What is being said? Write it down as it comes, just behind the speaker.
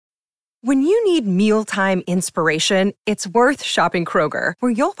When you need mealtime inspiration, it's worth shopping Kroger,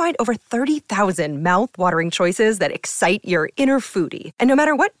 where you'll find over 30,000 mouth-watering choices that excite your inner foodie. And no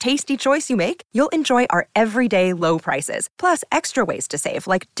matter what tasty choice you make, you'll enjoy our everyday low prices, plus extra ways to save,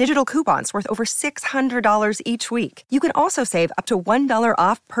 like digital coupons worth over $600 each week. You can also save up to $1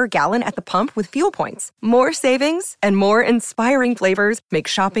 off per gallon at the pump with fuel points. More savings and more inspiring flavors make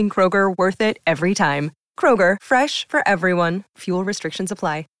shopping Kroger worth it every time. Kroger, fresh for everyone. Fuel restrictions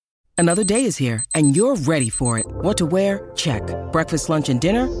apply. Another day is here, and you're ready for it. What to wear? Check. Breakfast, lunch, and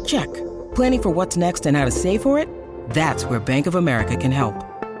dinner? Check. Planning for what's next and how to save for it? That's where Bank of America can help.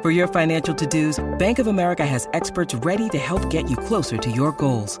 For your financial to-dos, Bank of America has experts ready to help get you closer to your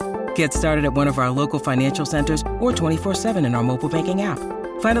goals. Get started at one of our local financial centers or 24/7 in our mobile banking app.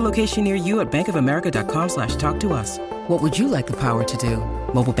 Find a location near you at bankofamerica.com/talktous. What would you like the power to do?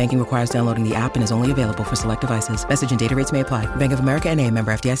 Mobile banking requires downloading the app and is only available for select devices. Message and data rates may apply. Bank of America N.A.,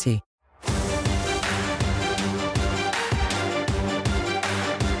 member FDIC.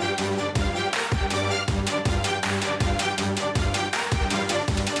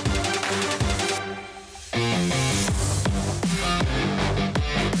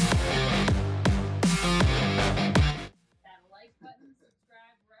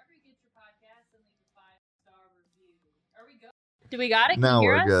 Do we got it? Can Now you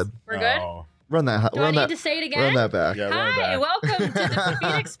hear we're us? good. We're good? Run that. Do I need to say it again? Run that back. Yeah, Hi, welcome to the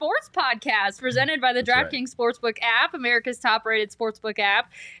Phoenix Sports Podcast, presented by the DraftKings Sportsbook app, America's top-rated sportsbook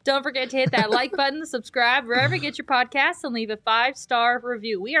app. Don't forget to hit that like button, subscribe wherever you get your podcasts, and leave a 5-star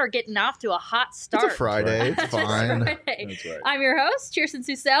review. We are getting off to a hot start. It's a Friday. It's fine. Friday. That's right. I'm your host, Kirsten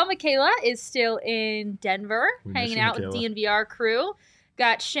Susel. Michaela is still in Denver, hanging out with DNVR crew.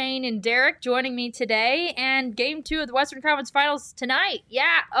 Got Shane and Derek joining me today, and Game 2 of the Western Conference Finals tonight.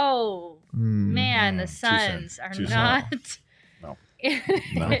 Yeah. Oh, man, the Suns are not. No.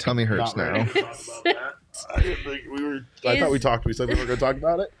 My tummy hurts now. I thought we talked. We said we were going to talk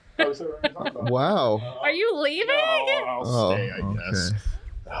about it. Wow. Are you leaving? I'll stay, I guess.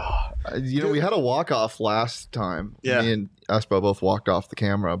 We had a walk-off last time. Yeah. Me and Espo both walked off the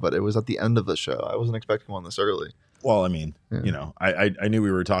camera, but it was at the end of the show. I wasn't expecting one this early. Well, I mean, I knew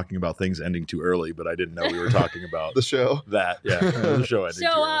we were talking about things ending too early, but I didn't know we were talking about The show. that. Yeah, the show ending too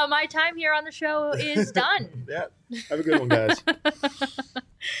So early. my time here on the show is done. Yeah, have a good one, guys.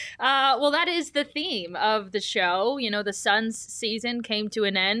 Well, that is the theme of the show. You know, the Suns season came to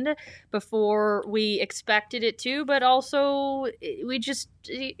an end before we expected it to, but also it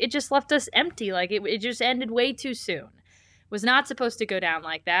just left us empty. Like it just ended way too soon. Was not supposed to go down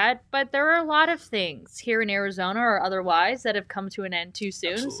like that, but there are a lot of things here in Arizona or otherwise that have come to an end too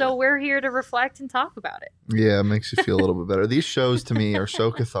soon. Absolutely. So we're here to reflect and talk about it. Yeah, it makes you feel a little bit better. These shows to me are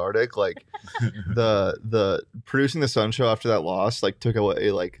so cathartic. Like the producing the Sun show after that loss, like took away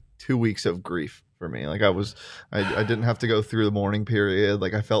like 2 weeks of grief for me. Like I didn't have to go through the mourning period.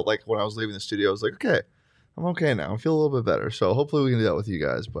 Like I felt like when I was leaving the studio, I was like, okay, I'm okay now. I feel a little bit better. So hopefully we can do that with you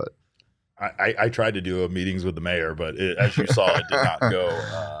guys. But I tried to do meetings with the mayor, but as you saw, it did not go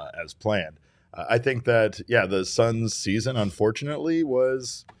as planned. I think that, the Suns season, unfortunately,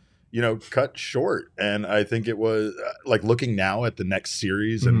 was, cut short. And I think it was like looking now at the next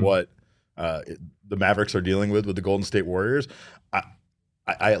series and what the Mavericks are dealing with the Golden State Warriors. I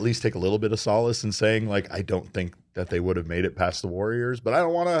at least take a little bit of solace in saying, like, I don't think that they would have made it past the Warriors, but I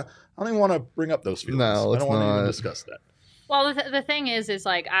don't even want to bring up those feelings. No, I don't want to even not. discuss that. Well, the thing is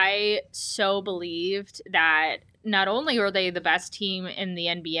like I so believed that not only were they the best team in the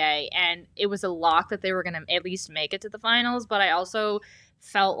NBA and it was a lock that they were going to at least make it to the finals, but I also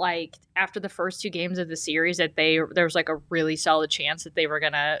felt like after the first 2 games of the series that there was like a really solid chance that they were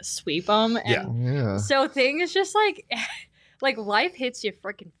going to sweep them. And yeah. so things just like life hits you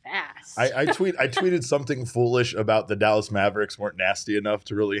freaking fast. I tweeted something foolish about the Dallas Mavericks weren't nasty enough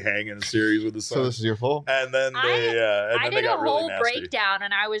to really hang in a series with the Suns. So this is your fault? And then I they did got a really whole nasty. breakdown,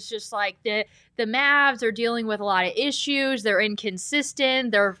 and I was just like, the Mavs are dealing with a lot of issues. They're inconsistent.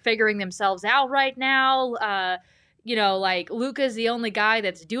 They're figuring themselves out right now. Like Luka's the only guy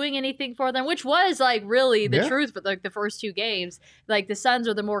that's doing anything for them, which was like really the truth. But like the first 2 games, like the Suns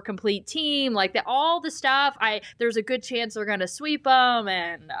are the more complete team. Like all the stuff. There's a good chance they're gonna sweep them,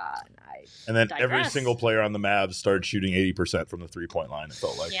 and then digress. every single player on the Mavs started shooting 80% from the 3-point line. It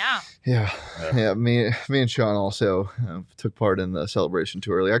felt like. Yeah. Me and Sean also took part in the celebration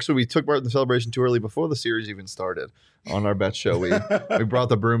too early. Actually, we took part in the celebration too early before the series even started. On our bet show, we brought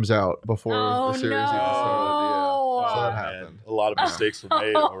the brooms out before the series even started. Yeah. So that happened. A lot of mistakes were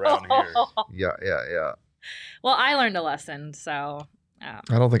made around here. Yeah. Well, I learned a lesson, so. I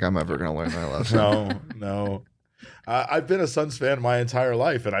don't think I'm ever going to learn my lesson. No. I've been a Suns fan my entire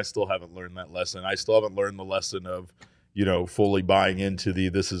life, and I still haven't learned that lesson. I still haven't learned the lesson of, fully buying into the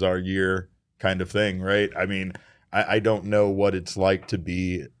 "this is our year" kind of thing, right? I mean, I don't know what it's like to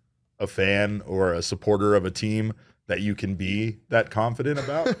be a fan or a supporter of a team that you can be that confident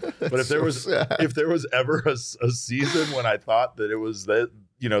about. But if there was ever a season when I thought that it was the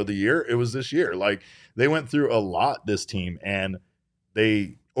year, it was this year. Like, they went through a lot, this team, and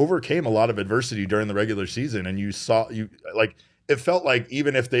they overcame a lot of adversity during the regular season. And it felt like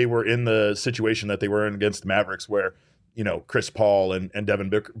even if they were in the situation that they were in against the Mavericks, where Chris Paul and Devin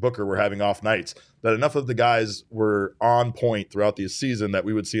Booker were having off nights, that enough of the guys were on point throughout the season that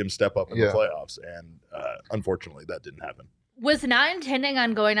we would see them step up in the playoffs. And unfortunately, that didn't happen. Was not intending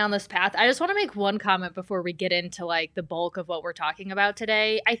on going down this path. I just want to make one comment before we get into like the bulk of what we're talking about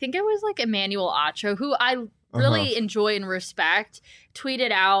today. I think it was like Emmanuel Acho, who I really enjoy and respect,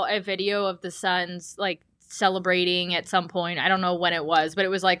 tweeted out a video of the Suns like celebrating at some point. I don't know when it was, but it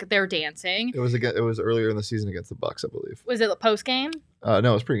was like they're dancing. It was earlier in the season against the Bucks, I believe. Was it post game? No, it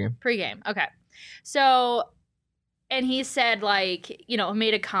was pregame. Pregame. Okay. So, and he said like,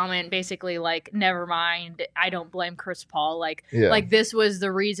 made a comment basically like, never mind, I don't blame Chris Paul. Like this was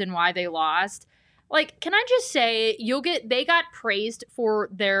the reason why they lost. Like, can I just say, they got praised for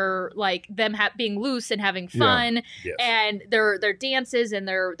their like them being loose and having fun, and their dances and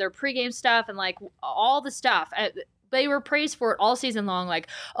their pregame stuff and like all the stuff. They were praised for it all season long. Like,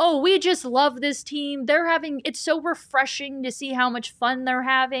 oh, we just love this team. It's so refreshing to see how much fun they're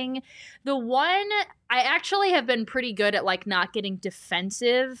having. The one, I actually have been pretty good at like not getting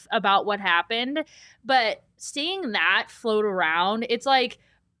defensive about what happened, but seeing that float around, it's like,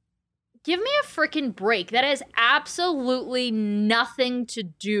 give me a freaking break. That has absolutely nothing to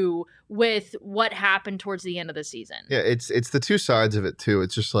do with what happened towards the end of the season. Yeah, it's the two sides of it too.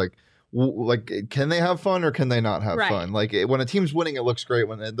 It's just like can they have fun or can they not have fun? Like, when a team's winning, it looks great.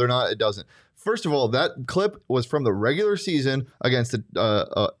 When they're not, it doesn't. First of all, that clip was from the regular season against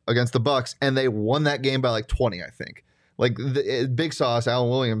the Bucks, and they won that game by like 20, I think. Like, Big Sauce, Alan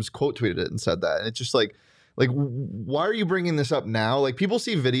Williams quote tweeted it and said that, and it's just like, why are you bringing this up now? Like, people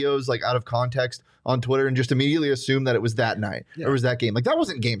see videos like out of context on Twitter and just immediately assume that it was that night or it was that game. Like, that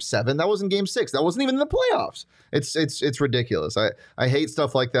wasn't game 7. That wasn't game 6. That wasn't even in the playoffs. It's ridiculous. I hate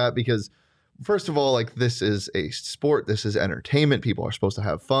stuff like that because, first of all, like, this is a sport. This is entertainment. People are supposed to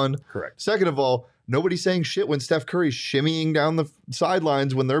have fun. Correct. Second of all, nobody's saying shit when Steph Curry's shimmying down the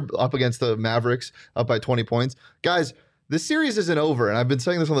sidelines when they're up against the Mavericks up by 20 points. Guys, this series isn't over, and I've been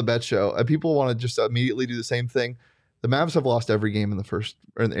saying this on the Bet Show, and people want to just immediately do the same thing. The Mavs have lost every game in the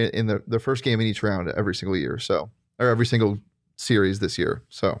first game in each round every single year, or every single series this year.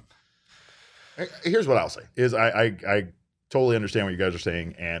 So, here's what I'll say: is I totally understand what you guys are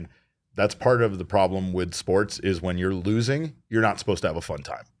saying, and that's part of the problem with sports. Is when you're losing, you're not supposed to have a fun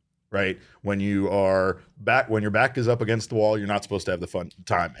time, right? When your back is up against the wall, you're not supposed to have the fun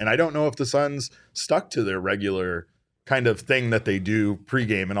time. And I don't know if the Suns stuck to their regular kind of thing that they do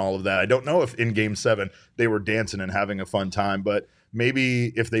pregame and all of that. I don't know if in game 7 they were dancing and having a fun time, but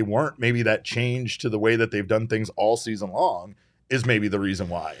maybe if they weren't, maybe that change to the way that they've done things all season long is maybe the reason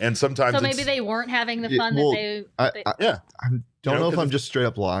why. And sometimes maybe they weren't having the fun I don't know if I'm just straight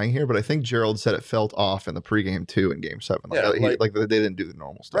up lying here, but I think Gerald said it felt off in the pregame too in game 7. Like they didn't do the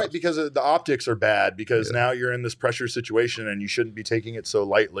normal stuff. Right, because the optics are bad, because now you're in this pressure situation and you shouldn't be taking it so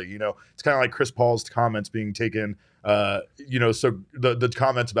lightly. It's kind of like Chris Paul's comments being taken, so the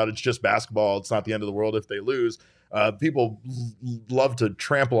comments about it's just basketball, it's not the end of the world if they lose. People love to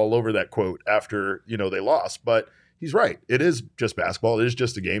trample all over that quote after, they lost, but he's right. It is just basketball. It is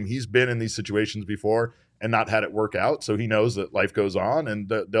just a game. He's been in these situations before and not had it work out. So he knows that life goes on,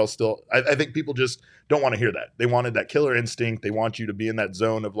 and they'll still, I think people just don't want to hear that. They wanted that killer instinct. They want you to be in that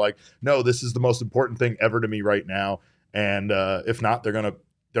zone of like, no, this is the most important thing ever to me right now. And if not, they're going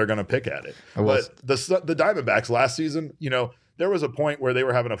to pick at it. But the Diamondbacks last season, there was a point where they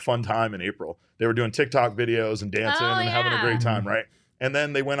were having a fun time in April. They were doing TikTok videos and dancing and having a great time. Right. And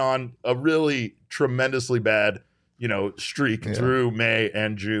then they went on a really tremendously bad, streak through May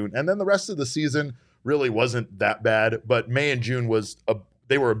and June. And then the rest of the season really wasn't that bad, but May and June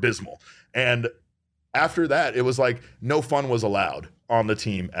they were abysmal. And after that, it was like no fun was allowed on the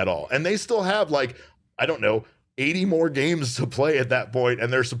team at all. And they still have 80 more games to play at that point,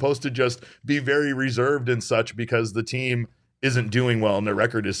 and they're supposed to just be very reserved and such because the team isn't doing well and their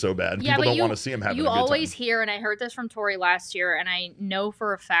record is so bad. People don't want to see them having a good time. You always hear, and I heard this from Tori last year, and I know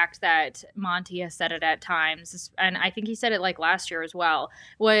for a fact that Monty has said it at times, and I think he said it last year as well,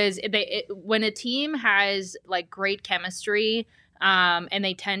 was when a team has great chemistry, and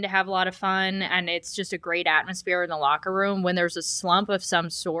they tend to have a lot of fun, and it's just a great atmosphere in the locker room. When there's a slump of some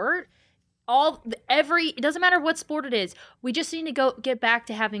sort, it doesn't matter what sport it is, we just need to get back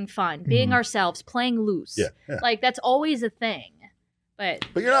to having fun, being ourselves, playing loose. Yeah. Like that's always a thing. But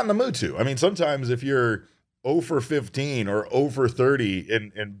you're not in the mood to. I mean, sometimes if you're 0 for 15 or 0 for 30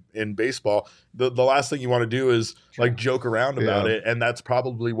 in baseball, the last thing you want to do is like joke around about it, and that's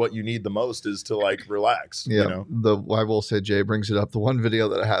probably what you need the most is to like relax. Yeah, I will say Jay brings it up. The one video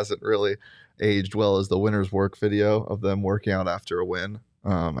that hasn't really aged well is the winner's work video of them working out after a win.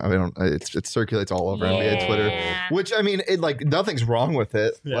 It circulates all over NBA Twitter, which I mean, like nothing's wrong with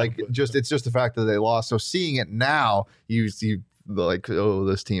it. It's just the fact that they lost. So seeing it now, you see like, oh,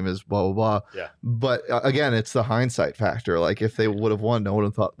 this team is blah blah blah. Yeah. But again, it's the hindsight factor. Like if they would have won, no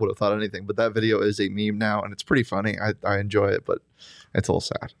one would have thought anything. But that video is a meme now, and it's pretty funny. I enjoy it, but it's a little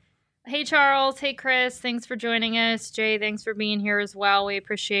sad. Hey, Charles. Hey, Chris. Thanks for joining us. Jay, thanks for being here as well. We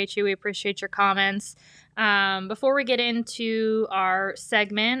appreciate you. We appreciate your comments. Before we get into our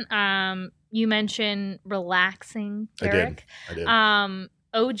segment, you mentioned relaxing, Eric. I did.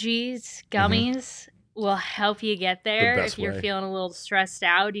 OG's gummies will help you get there. If you're feeling a little stressed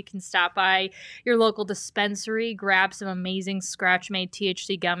out, you can stop by your local dispensary, grab some amazing scratch-made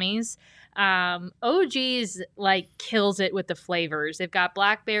THC gummies. OG's like kills it with the flavors. They've got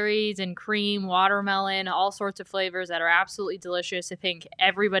blackberries and cream, watermelon, all sorts of flavors that are absolutely delicious. I think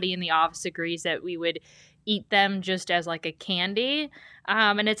everybody in the office agrees that we would eat them just as like a candy.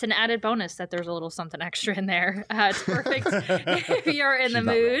 And it's an added bonus that there's a little something extra in there. It's perfect if you're in the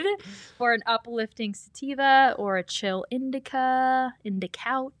mood for an uplifting sativa or a chill indica.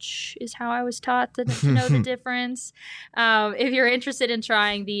 Indicouch is how I was taught to know the difference. If you're interested in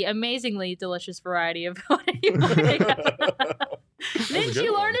trying the amazingly delicious variety of Didn't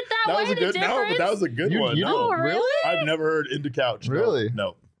you learn it that way? No, but that was a good one. Really? I've never heard indicouch. Really?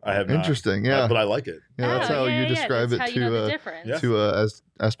 No. I have not. Interesting, yeah. But I like it. Yeah, that's how you describe that's it as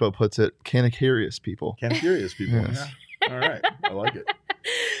Espo puts it, canicurious people. Canicurious people. Yes. Yeah. All right. I like it.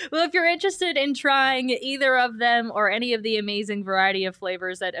 Well, if you're interested in trying either of them or any of the amazing variety of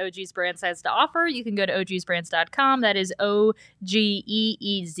flavors that OG's Brands has to offer, you can go to ogsbrands.com. That is OGEEZ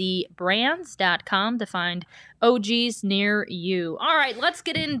brands.com to find OG's near you. All right, let's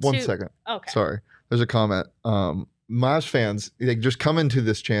get into... 1 second. Okay. Sorry. There's a comment. Mavs fans, they just come into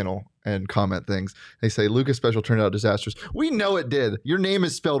this channel and comment things. They say, Lucas special turned out disastrous. We know it did. Your name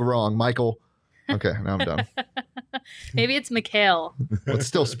is spelled wrong, Michael. Okay, now I'm done. Maybe it's Mikhail. Well, it's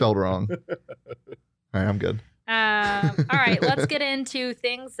still spelled wrong. All right, I'm good. All right, let's get into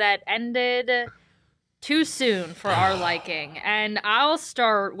things that ended too soon for our liking. And I'll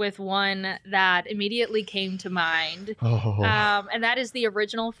start with one that immediately came to mind. And that is the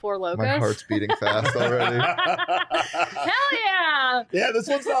original Four Locos. My heart's beating fast already. Hell yeah! Yeah, this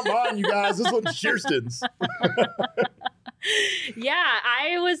one's not mine, you guys. This one's Shearston's. Yeah,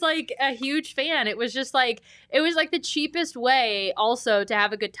 I was like a huge fan. It was like the cheapest way also to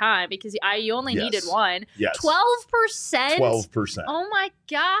have a good time because you only needed one. Yes. 12%? 12%. Oh my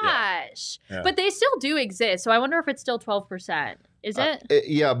gosh. Yeah. But they still do exist. So I wonder if it's still 12%. Is it?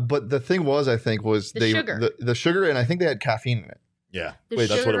 Yeah, but the thing was, I think, was The sugar. The sugar, and I think they had caffeine in it. Yeah. The that's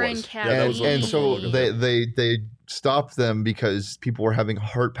what sugar it and was. caffeine. Yeah, that was what And the so logo was. they stopped them because people were having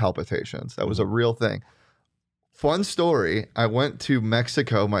heart palpitations. That was a real thing. Fun story. I went to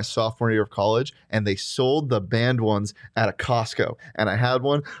Mexico my sophomore year of college, and they sold the banned ones at a Costco. And I had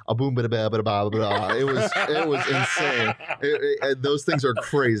one. A boom, bada, bada, bada, bada, bada. It was insane. Those things are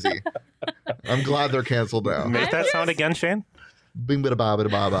crazy. I'm glad they're canceled now. Make that sound again, Shane. Boom, bada, bada,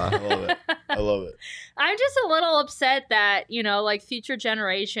 bada, bada. I love it. I love it. I'm just a little upset that, like future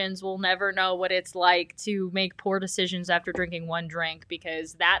generations will never know what it's like to make poor decisions after drinking one drink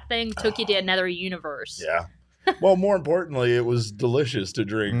because that thing took you to another universe. Yeah. Well, more importantly, it was delicious to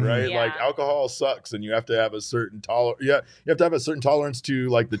drink, right? Yeah. Like alcohol sucks, and you have to have a certain you have to have a certain tolerance to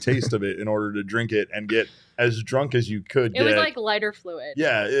like the taste of it in order to drink it and get as drunk as you could. It was like lighter fluid.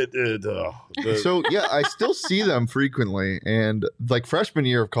 Yeah. So yeah, I still see them frequently, and like freshman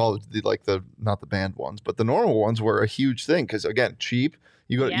year of college, not the banned ones, but the normal ones were a huge thing because again, cheap.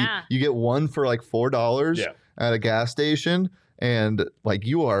 You go, you get one for like $4 at a gas station. And like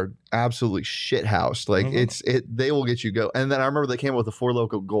you are absolutely shithoused. Like they will get you go. And then I remember they came with the Four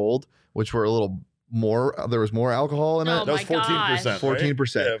Loco Gold, which were a little more. There was more alcohol in it. Oh, that was 14%.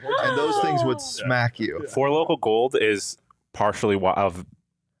 14%. Yeah, 14%. And those things would smack you. Four Local Gold is partially part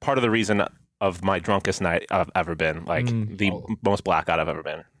of the reason of my drunkest night I've ever been. Like the most blackout I've ever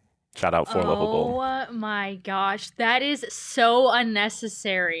been. Shout out Four Loko Gold. Oh my gosh, that is so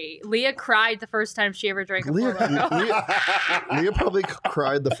unnecessary. Leah cried the first time she ever drank a Four Loko. Leah probably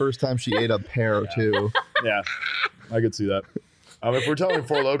cried the first time she ate a pear too. Yeah, I could see that. If we're telling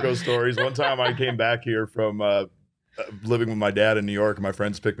Four Loko stories, one time I came back here from living with my dad in New York, and my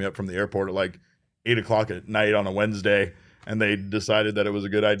friends picked me up from the airport at like 8 o'clock at night on a Wednesday, and they decided that it was a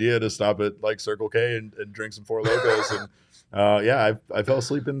good idea to stop at like Circle K and drink some Four Lokos. And I fell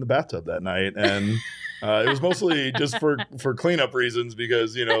asleep in the bathtub that night, and it was mostly just for cleanup reasons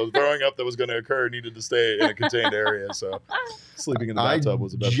because, you know, throwing up that was going to occur needed to stay in a contained area. So sleeping in the bathtub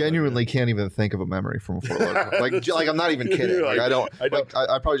was the best. I genuinely can't even think of a memory from a Four Loko. like I'm not even kidding. Like,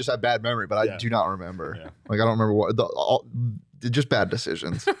 I probably just have bad memory, but I do not remember. Yeah. Like I don't remember what just bad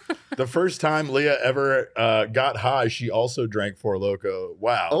decisions. The first time Leah ever got high, she also drank Four Loko.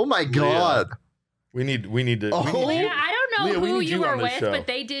 Wow. Oh my God. Leah, we need to. Leah, I don't know Leah, who you were with, show. but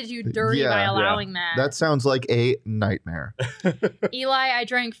they did you dirty by allowing that. That sounds like a nightmare. Eli, I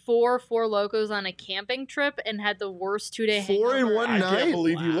drank Four Lokos on a camping trip and had the worst 2-day hangover. 4 in one night? I can't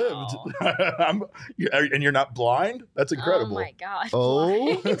believe you lived. And you're not blind? That's incredible. Oh my gosh.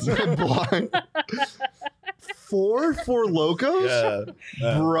 Oh, blind. 4 Lokos?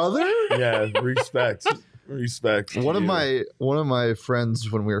 Yeah. Brother? Yeah, respect. One of my friends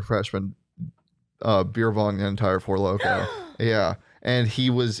when we were freshmen beer bonged the entire Four Loko. Yeah. And he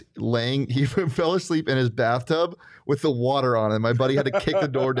fell asleep in his bathtub with the water on it. My buddy had to kick the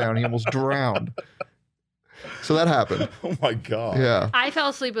door down. He almost drowned. So that happened. Oh my God. Yeah. I fell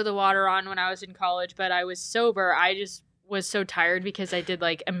asleep with the water on when I was in college, but I was sober. I just was so tired because I did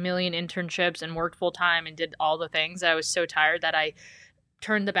like a million internships and worked full time and did all the things. I was so tired that I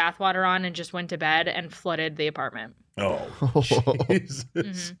turned the bathwater on and just went to bed and flooded the apartment. Oh, Jesus.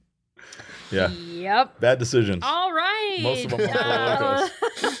 Mm-hmm. Yeah. Yep. Bad decisions. All right. Most of them are Four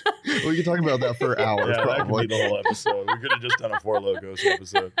Lokos. We could talk about that for hours. Yeah, probably. that could be the whole episode. We could have just done a Four Lokos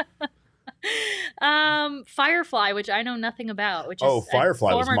episode. Firefly, which I know nothing about, which is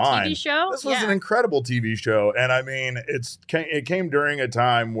Firefly a was former mine. TV show. This was an incredible TV show, and I mean, it came during a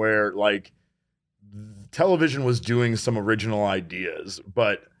time where like television was doing some original ideas,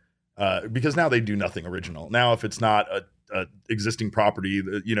 but because now they do nothing original. Now, if it's not a existing property,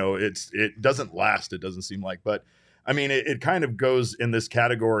 you know, it doesn't last. It doesn't seem like, but I mean, it kind of goes in this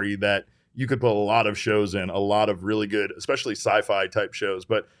category that you could put a lot of shows in, a lot of really good, especially sci-fi type shows,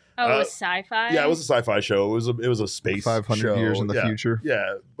 but. Oh, it was sci-fi? Yeah, it was a sci-fi show. It was a space 500 show. years in the future.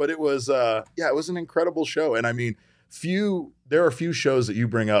 Yeah, but it was it was an incredible show. And I mean, there are few shows that you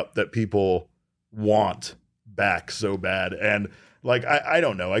bring up that people want back so bad. And like I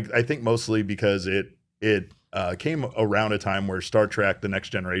don't know. I think mostly because it came around a time where Star Trek: The Next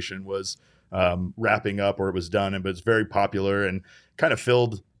Generation was wrapping up, or it was done, but it's very popular and kind of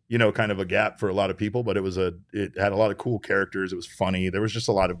filled, you know, kind of a gap for a lot of people, but it had a lot of cool characters. It was funny. There was just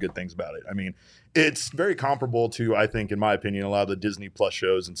a lot of good things about it. I mean, it's very comparable to, I think, in my opinion, a lot of the Disney Plus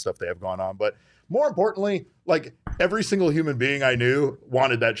shows and stuff they have gone on. But more importantly, like every single human being I knew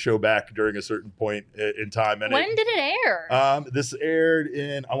wanted that show back during a certain point in time. And when did it air? This aired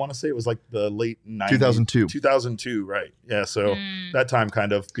in, I want to say it was like the late 90s. 2002. 2002, right. Yeah, so that time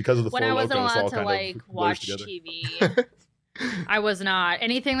kind of, because of the when Four I wasn't Lokos, allowed all to kind like of watch together. TV. I was not.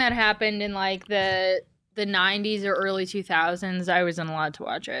 Anything that happened in like the 90s or early 2000s, I wasn't allowed to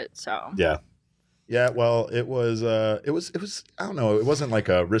watch it. So yeah. Well, it was I don't know. It wasn't like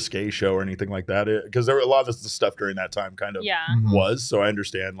a risque show or anything like that. Because there were a lot of the stuff during that time kind of was. So I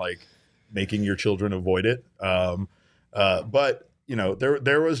understand like making your children avoid it. But you know,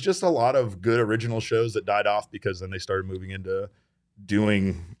 there was just a lot of good original shows that died off because then they started moving into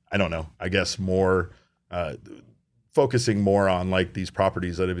doing, I don't know, I guess more. Focusing more on like these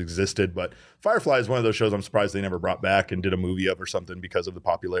properties that have existed. But Firefly is one of those shows I'm surprised they never brought back and did a movie of or something because of the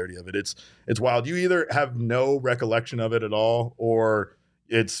popularity of it. It's wild. You either have no recollection of it at all, or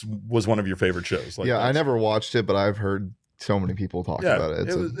was one of your favorite shows. Like I never watched it, but I've heard so many people talk about it.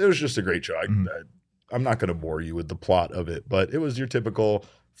 It was just a great show. I'm not going to bore you with the plot of it, but it was your typical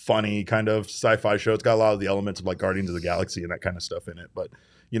funny kind of sci-fi show. It's got a lot of the elements of like Guardians of the Galaxy and that kind of stuff in it. But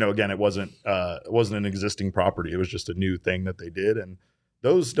you know, again, it wasn't an existing property. It was just a new thing that they did, and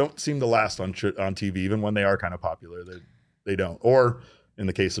those don't seem to last on TV, even when they are kind of popular. They don't. Or in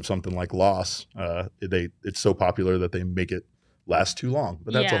the case of something like Lost, it's so popular that they make it last too long.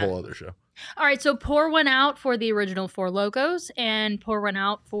 But that's a whole other show. All right, so pour one out for the original Four Lokos and pour one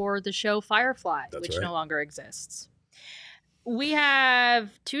out for the show Firefly, which no longer exists. we have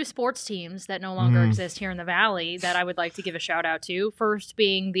two sports teams that no longer exist here in the Valley that I would like to give a shout out to. First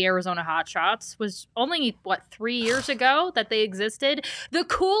being the Arizona Hotshots, was only, 3 years ago that they existed. The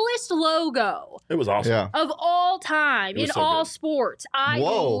coolest logo It was awesome. Yeah. of all time It was in so all good. sports. I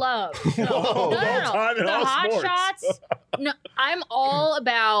Whoa. love. Whoa. No. All time in The all sports. Hotshots. No, I'm all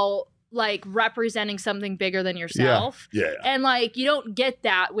about like representing something bigger than yourself. Yeah. And like you don't get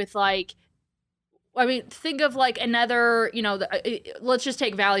that with like, I mean, think of like another, let's just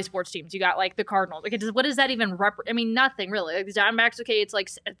take Valley sports teams. You got like the Cardinals. Like, what does that even I mean, nothing really. Like the Diamondbacks, okay, it's like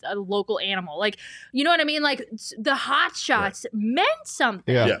a local animal. Like, you know what I mean? Like the Hotshots meant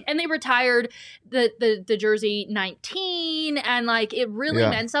something. Yeah. Yeah. And they retired the jersey 19, and like it really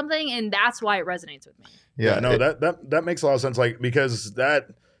Yeah. meant something, and that's why it resonates with me. Yeah, no, it- that makes a lot of sense. Like because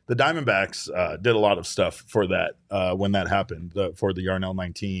the Diamondbacks did a lot of stuff for that when that happened for the Yarnell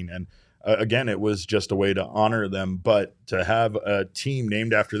 19, and again, it was just a way to honor them. But to have a team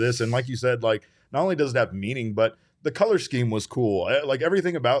named after this, and like you said, like not only does it have meaning, but the color scheme was cool. Like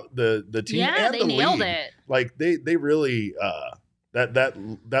everything about the team Yeah, and they the nailed league, it. like they really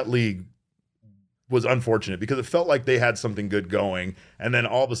that league was unfortunate because it felt like they had something good going, and then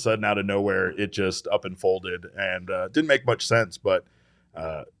all of a sudden out of nowhere it just up and folded and didn't make much sense. But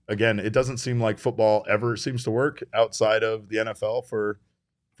again, it doesn't seem like football ever seems to work outside of the NFL for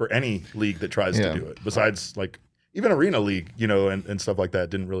any league that tries Yeah. to do it, besides like even Arena League, and stuff like that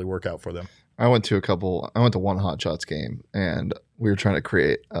didn't really work out for them. I went to one Hot Shots game, and we were trying to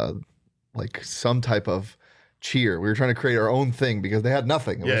create like some type of cheer. We were trying to create our own thing because they had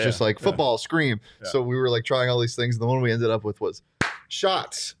nothing. It was just like football, scream. Yeah. So we were like trying all these things. And the one we ended up with was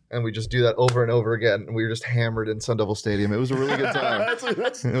shots. And we just do that over and over again. And we were just hammered in Sun Devil Stadium. It was a really good time. That's It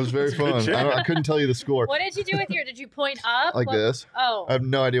was very that's a good fun. chant. I couldn't tell you the score. What did you do with did you point up? Like this. Oh. I have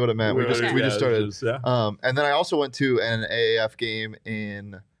no idea what it meant. We just started. Yeah. And then I also went to an AAF game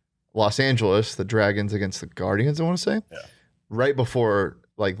in Los Angeles, the Dragons against the Guardians, I want to say. Yeah. Right before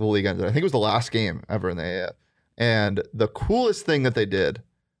like the league ended. I think it was the last game ever in the AAF. And the coolest thing that they did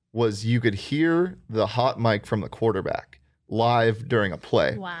was you could hear the hot mic from the quarterback live during a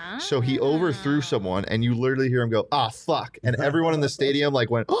play. Wow. So he overthrew someone, and you literally hear him go, "Ah, fuck!" And everyone in the stadium like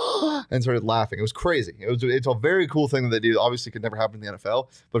went and started laughing. It was crazy. It's a very cool thing that they do. Obviously, could never happen in the NFL,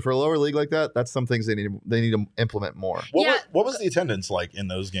 but for a lower league like that, that's some things they need to implement more. What was the attendance like in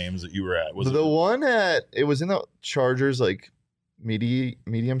those games that you were at? Was The one it was in the Chargers like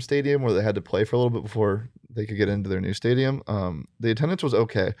medium stadium where they had to play for a little bit before they could get into their new stadium. The attendance was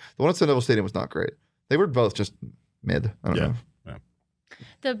okay. The one at Sun Devil Stadium was not great. They were both just mid. I don't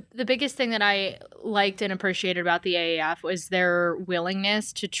know. The biggest thing that I liked and appreciated about the AAF was their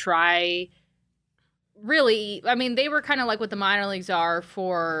willingness to try. Really, I mean, they were kind of like what the minor leagues are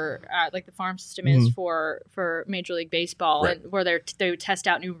for, like the farm system is for Major League Baseball, Right. and where they would test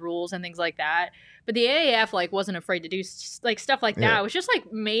out new rules and things like that. But the AAF like wasn't afraid to do like stuff like that. Yeah. It was just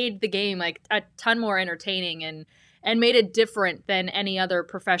like made the game like a ton more entertaining and made it different than any other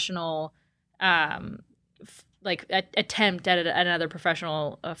professional attempt at another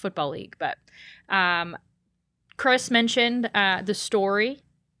professional football league. But Chris mentioned the story,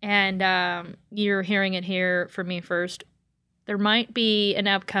 and you're hearing it here from me first. There might be an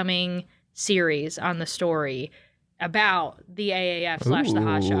upcoming series on the story about the AAF / the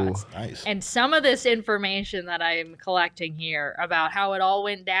Hot Shots. nice. And some of this information that I'm collecting here about how it all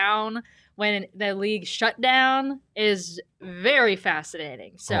went down when the league shut down is very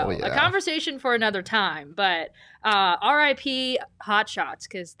fascinating. So Oh, yeah. a conversation for another time, but RIP Hot Shots,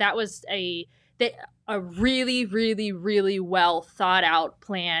 because that was a really, really, really well thought out,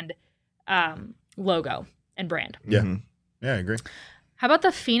 planned logo and brand. Yeah. Mhm. Yeah, I agree. How about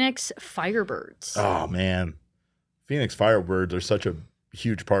the Phoenix Firebirds? Oh man, Phoenix Firebirds are such a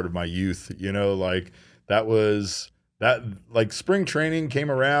huge part of my youth. Like like spring training came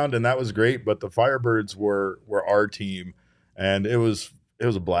around and that was great, but the Firebirds were our team, and it was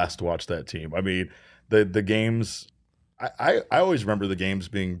a blast to watch that team. I mean, the games. I always remember the games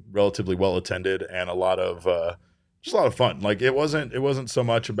being relatively well attended and a lot of fun. Like it wasn't so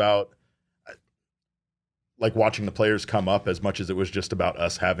much about like watching the players come up as much as it was just about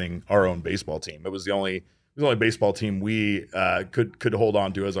us having our own baseball team. It was the only baseball team we could hold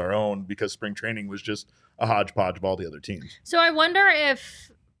on to as our own, because spring training was just a hodgepodge of all the other teams. So I wonder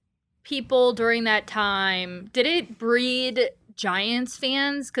if people during that time, did it breed Giants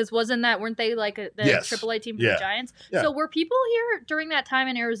fans? Because weren't they like the Yes. AAA team for Yeah. the Giants? Yeah. So were people here during that time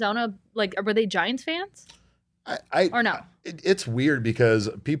in Arizona, like, were they Giants fans? Or no? It's weird because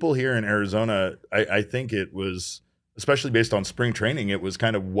people here in Arizona, I think it was, especially based on spring training, it was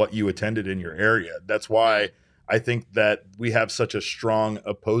kind of what you attended in your area. That's why I think that we have such a strong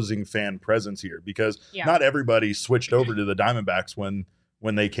opposing fan presence here because Yeah. not everybody switched over to the Diamondbacks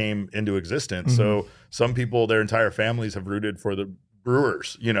when they came into existence. Mhm. So some people, their entire families have rooted for the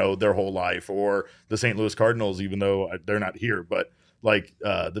Brewers, their whole life, or the St. Louis Cardinals, even though they're not here. But like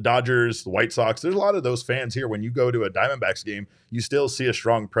the Dodgers, the White Sox, there's a lot of those fans here. When you go to a Diamondbacks game, you still see a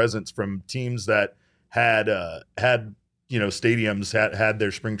strong presence from teams that had stadiums, had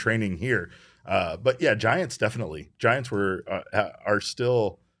their spring training here. But yeah, Giants definitely. Giants are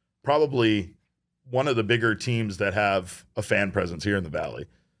still probably one of the bigger teams that have a fan presence here in the Valley.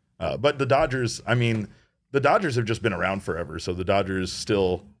 But the Dodgers, the Dodgers have just been around forever. So the Dodgers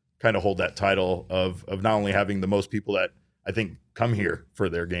still kind of hold that title of not only having the most people that I think come here for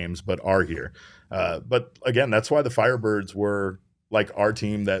their games, but are here. But again, that's why the Firebirds were like our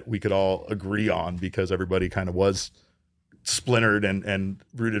team that we could all agree on, because everybody kind of was splintered and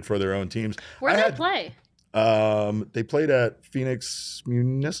rooted for their own teams. Where did they play? They played at Phoenix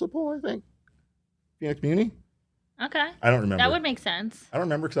Municipal, I think. Phoenix Muni? Okay. I don't remember. That would make sense. I don't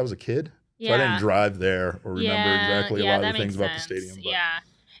remember because I was a kid. Yeah. So I didn't drive there or remember exactly a lot of the things makes about the sense. stadium. But. Yeah.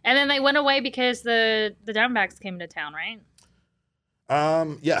 And then they went away because the Diamondbacks came to town, right? I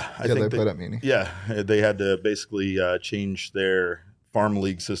think they played at Muni. Yeah, they had to basically change their farm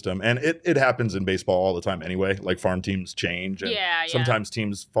league system, and it happens in baseball all the time anyway. Like farm teams change, and sometimes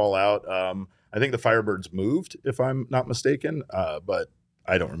teams fall out. I think the Firebirds moved, if I'm not mistaken, but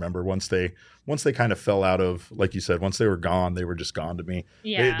I don't remember. Once they kind of fell out of, like you said, once they were gone, they were just gone to me.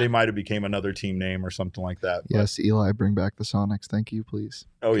 Yeah. They might have became another team name or something like that. Yes, Eli, bring back the Sonics. Thank you, please.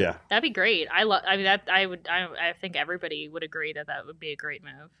 Oh yeah, That'd be great. I think everybody would agree that would be a great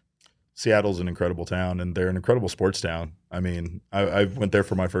move. Seattle's an incredible town, and they're an incredible sports town. I went there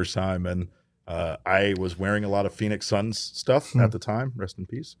for my first time, and I was wearing a lot of Phoenix Suns stuff at the time. Rest in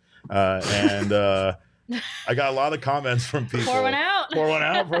peace. And I got a lot of comments from people. Pour one out. Pour one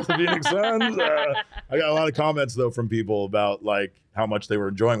out for the Phoenix Suns. I got a lot of comments, though, from people about like how much they were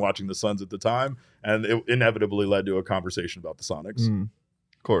enjoying watching the Suns at the time, and it inevitably led to a conversation about the Sonics.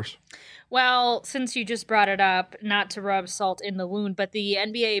 Of course. Well, since you just brought it up, not to rub salt in the wound, but the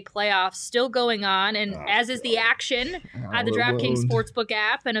NBA playoffs still going on, and as is the action on the DraftKings Sportsbook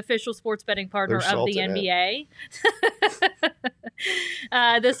app, an official sports betting partner of the NBA.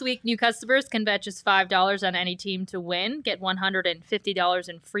 This week, new customers can bet just $5 on any team to win. Get $150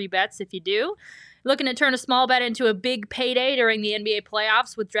 in free bets if you do. Looking to turn a small bet into a big payday during the NBA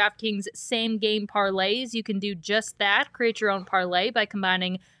playoffs with DraftKings same-game parlays. You can do just that. Create your own parlay by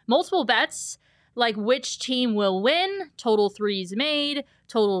combining multiple bets like which team will win, total threes made,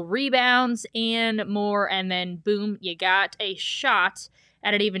 total rebounds, and more. And then, boom, you got a shot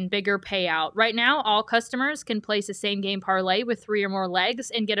at an even bigger payout. Right now, all customers can place a same-game parlay with 3 or more legs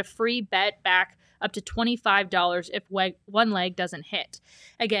and get a free bet back up to $25 if one leg doesn't hit.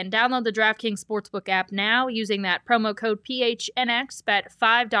 Again, download the DraftKings Sportsbook app now using that promo code PHNX. Bet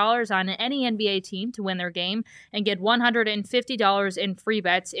 $5 on any NBA team to win their game and get $150 in free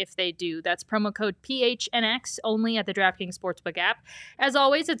bets if they do. That's promo code PHNX only at the DraftKings Sportsbook app. As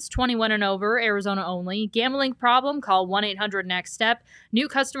always, it's 21 and over, Arizona only. Gambling problem? Call 1-800-NEXT-STEP. New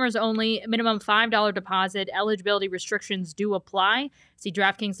customers only. Minimum $5 deposit. Eligibility restrictions do apply. See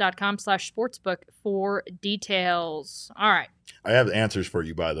DraftKings.com/sportsbook for details. All right. I have answers for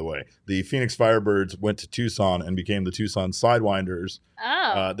you, by the way. The Phoenix Firebirds went to Tucson and became the Tucson Sidewinders.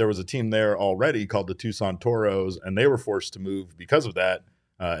 Oh. There was a team there already called the Tucson Toros, and they were forced to move because of that.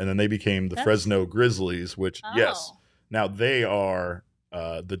 And then they became the Fresno Grizzlies, which, yes, now they are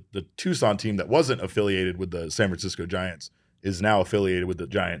the Tucson team that wasn't affiliated with the San Francisco Giants is now affiliated with the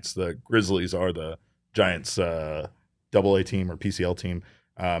Giants. The Grizzlies are the Giants' AA team or PCL team.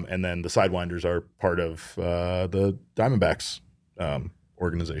 And then the Sidewinders are part of the Diamondbacks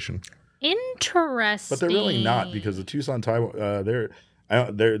organization. Interesting. But they're really not, because the Tucson they're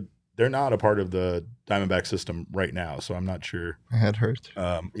not a part of the Diamondback system right now. So I'm not sure. My head hurts.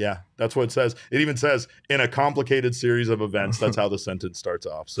 Yeah, that's what it says. It even says in a complicated series of events. That's how the sentence starts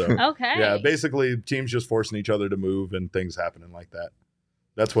off. So okay. Yeah, basically teams just forcing each other to move and things happening like that.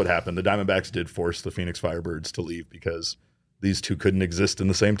 That's what happened. The Diamondbacks did force the Phoenix Firebirds to leave because these two couldn't exist in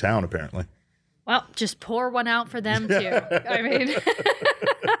the same town, apparently. Well, just pour one out for them, too. I mean.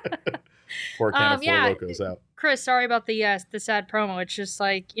 Pour a can of Four Locos out. Chris, sorry about the sad promo. It's just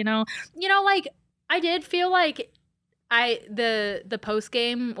like, like I did feel like the post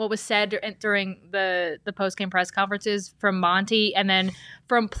game, what was said during the post game press conferences from Monty and then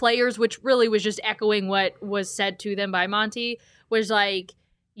from players, which really was just echoing what was said to them by Monty, was like,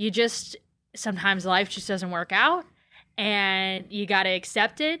 sometimes life just doesn't work out and you got to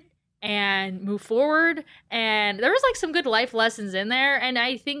accept it and move forward. And there was like some good life lessons in there. And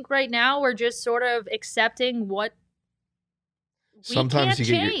I think right now we're just sort of accepting what we Sometimes can't you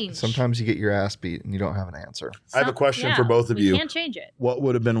change. sometimes you get your ass beat and you don't have an answer. I have a question for both of you. We can't change it. What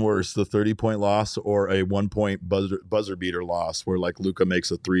would have been worse, the 30-point loss or a 1-point buzzer beater loss where like Luka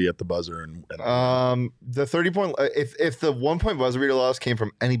makes a 3 at the buzzer? And The 30-point, if the 1-point buzzer beater loss came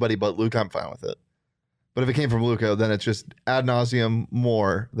from anybody but Luka, I'm fine with it. But if it came from Luka, then it's just ad nauseum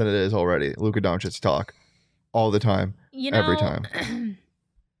more than it is already. Luka Doncic talk all the time, every time.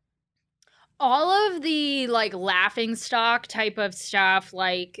 All of the like laughing stock type of stuff,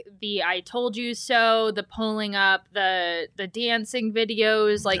 like the "I told you so," the pulling up, the dancing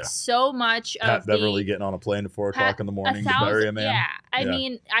videos, like so much Pat of Beverly getting on a plane at 4 o'clock in the morning to bury a man. Yeah, I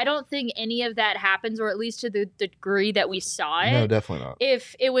mean, I don't think any of that happens, or at least to the degree that we saw it. No, definitely not.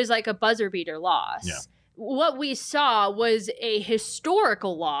 If it was like a buzzer beater loss, what we saw was a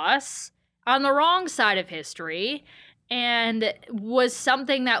historical loss on the wrong side of history. And was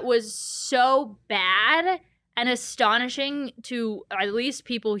something that was so bad and astonishing to at least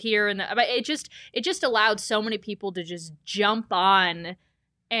people here but it just allowed so many people to just jump on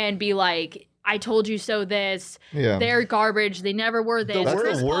and be like, "I told you so." They're garbage. They never were this.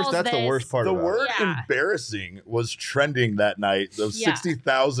 That's the worst part. The word Yeah. embarrassing was trending that night. Those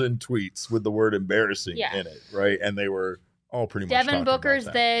 60,000 tweets with the word embarrassing in it, right? And they were all pretty much Devin Booker's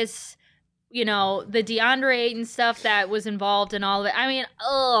this. You know, the DeAndre Ayton stuff that was involved in all of it. I mean,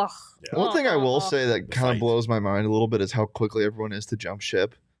 ugh. Yeah. One thing I will say that kind of blows my mind a little bit is how quickly everyone is to jump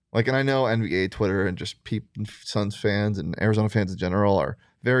ship. Like, and I know NBA Twitter and just Suns fans and Arizona fans in general are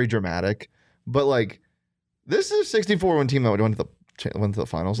very dramatic. But, like, this is a 64-win team that went to the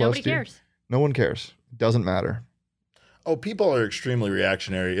finals last year. Nobody cares. No one cares. Doesn't matter. Oh, people are extremely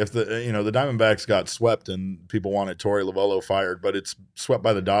reactionary. If the Diamondbacks got swept and people wanted Torey Lovullo fired, but it's swept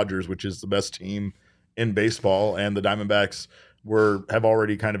by the Dodgers, which is the best team in baseball, and the Diamondbacks have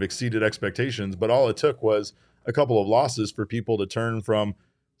already kind of exceeded expectations. But all it took was a couple of losses for people to turn from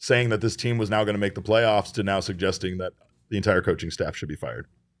saying that this team was now going to make the playoffs to now suggesting that the entire coaching staff should be fired.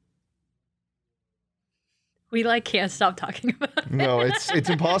 We can't stop talking about it. No, it's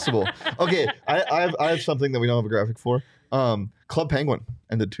impossible. Okay, I have something that we don't have a graphic for. Club Penguin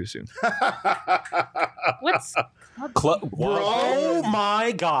ended too soon. What's Oh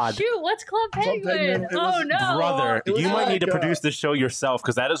my God. Shoot, what's Club Penguin? Oh no. Brother, you might need to like produce this show yourself,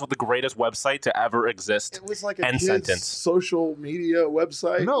 because that is the greatest website to ever exist. It was like a End kid's sentence. social media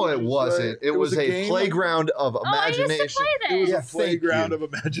website. No, it wasn't. It was a game. playground of imagination. I used to play It was this. a playground of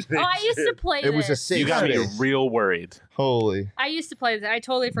imagination. Oh, I used to play It was a this. safe You got me space. real worried. Holy. I used to play this. I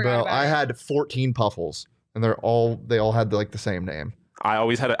totally forgot Bro, about I it. had 14 Puffles, and they all had like the same name. I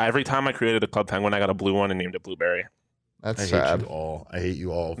always had every time I created a Club Penguin, I got a blue one and named it Blueberry. That's I sad. hate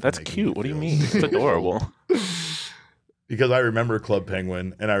you all. for That's making cute. me What do you feel mean? this It's way. adorable. Because I remember Club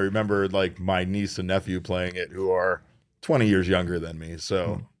Penguin, and I remember like my niece and nephew playing it, who are 20 years younger than me.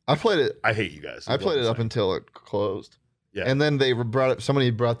 So I played it. I hate you guys. I played it up until it closed. Yeah. And then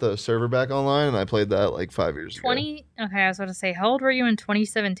somebody brought the server back online, and I played that like 5 years ago. 20. Okay, I was about to say, how old were you in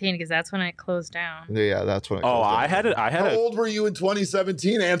 2017? Because that's when it closed down. Yeah, that's when it Oh, closed I down. had How a old were you in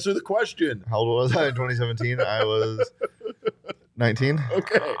 2017? Answer the question. How old was I in 2017? I was 19.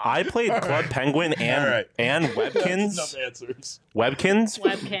 Okay. I played Club Penguin and All right. and That's Webkins. enough answers.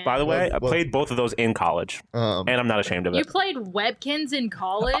 Webkins. By the way, I What- played both of those in college, and I'm not ashamed of You it. played Webkins in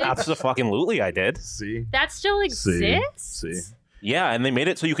college? Absolutely, I did. See? That still exists? See? Yeah, and they made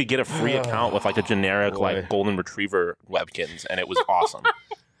it so you could get a free account with like a generic boy. like golden retriever Webkins, and it was awesome.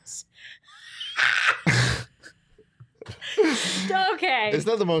 Okay. Isn't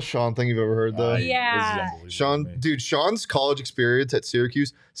that the most Sean thing you've ever heard, though? Yeah. Sean's college experience at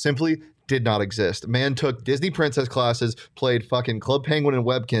Syracuse simply did not exist. Man took Disney Princess classes, played fucking Club Penguin and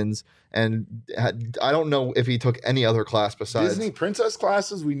Webkins, and I don't know if he took any other class besides. Disney princess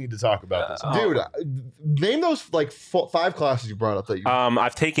classes. We need to talk about this. Dude, name those like 5 classes you brought up that you.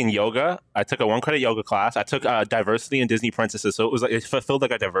 I've taken yoga. I took a 1-credit yoga class. I took diversity in Disney princesses, so it was like it fulfilled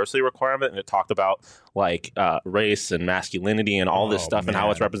like a diversity requirement, and it talked about like race and masculinity and all this stuff and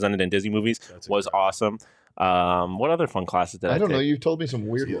how it's man. represented in Disney movies. Was awesome. What other fun classes did I I don't take? know. You've told me some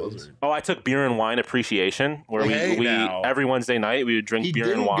weird ones. Oh, I took beer and wine appreciation, where Hey, we now. every Wednesday night we would drink He beer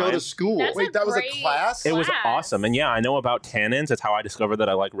didn't and wine. go to school. That's Wait, that was a great class? It was class. awesome, and yeah, I know about tannins. That's how I discovered that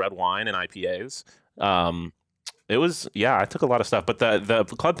I like red wine and IPAs. It was I took a lot of stuff, but the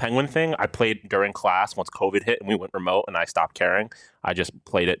Club Penguin thing I played during class once COVID hit and we went remote and I stopped caring. I just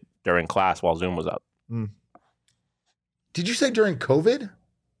played it during class while Zoom was up. Did you say during COVID?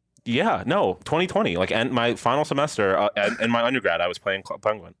 Yeah, no, 2020, like and my final semester in my undergrad, I was playing Club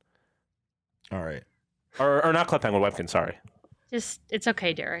Penguin. All right. Or not Club Penguin, Webkin, sorry. Just, it's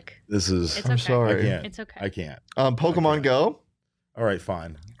okay, Derek. This is. It's I'm okay. sorry. I can't. It's okay. I can't. Pokemon Okay. Go. All right,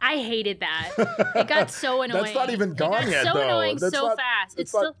 fine. I hated that. It got so annoying. That's not even gone it got yet, so though. annoying That's so not- fast. It's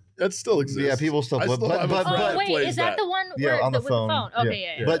It's not- still. That still exists. Yeah, people still I play- still but- have a but- friend Oh that wait, plays is that the one? Yeah, Where, on the with phone. the phone. Yeah.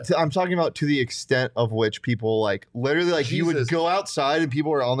 Okay, yeah. But I'm talking about to the extent of which people like literally like you would Jesus. go outside and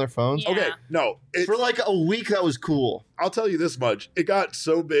people were on their phones. Yeah. Okay, no. For like a week, that was cool. I'll tell you this much. It got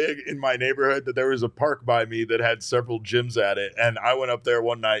so big in my neighborhood that there was a park by me that had several gyms at it. And I went up there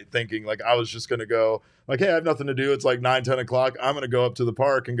one night thinking like I was just going to go like, hey, I have nothing to do. It's like 9, 10 o'clock. I'm going to go up to the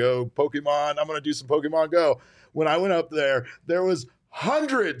park and go Pokemon. I'm going to do some Pokemon Go. When I went up there was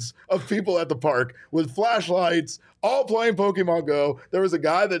hundreds of people at the park with flashlights, all playing Pokemon Go. There was a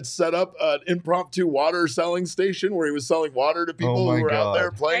guy that set up an impromptu water selling station where he was selling water to people Oh my who were out God.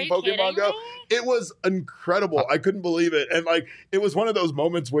 there playing Are you Pokemon kidding Go. me? It was incredible. I couldn't believe it. And like, it was one of those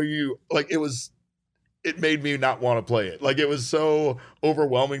moments where you like, it made me not want to play it. Like, it was so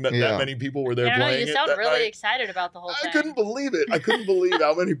overwhelming that Yeah. that many people were there I don't know. playing You it sound that really night. excited about the whole thing. I couldn't believe it. I couldn't believe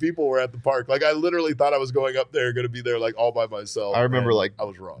how many people were at the park. Like, I literally thought I was going up there, going to be there like all by myself. I remember, and like, I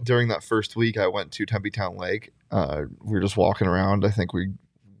was wrong. During that first week, I went to Tempe Town Lake. We were just walking around. I think we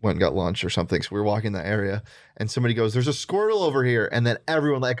went and got lunch or something. So we were walking in that area, and somebody goes, "There's a Squirtle over here," and then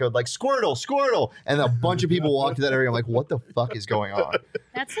everyone echoed like "Squirtle, Squirtle," and a bunch of people walked to that area. I'm like, "What the fuck is going on?"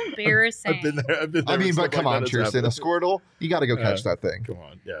 That's embarrassing. I've been there. I've been there. I mean, when but stuff come like on, that has Kirsten, a happened. Squirtle, you got to go catch that thing. Come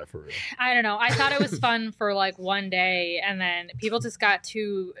on, yeah, for real. I don't know. I thought it was fun for like one day, and then people just got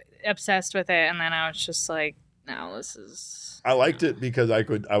too obsessed with it, and then I was just like, "No, this is." I liked it because I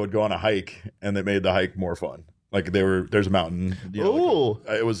would go on a hike, and it made the hike more fun. Like there's a mountain. You know, Ooh.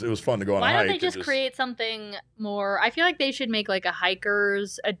 like it was fun to go on Why a hike. don't they and just create something more? I feel like they should make like a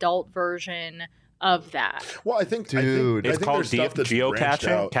hiker's adult version of that. Well, I think, Dude. I It's think called there's stuff that's branched geocaching.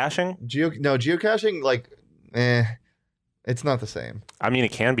 out. Caching? Geocaching, like, it's not the same. I mean,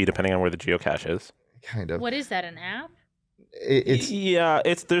 it can be depending on where the geocache is. Kind of. What is that? An app? It's Yeah,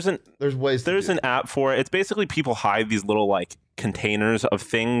 there's ways. there's to do an app for it. It's basically people hide these little like containers of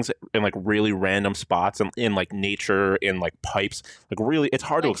things in like really random spots and in like nature, in like pipes. Like really, it's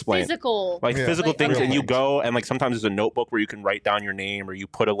hard to Like explain. Physical. Like Yeah. physical Like, things, okay. and you go and like sometimes there's a notebook where you can write down your name or you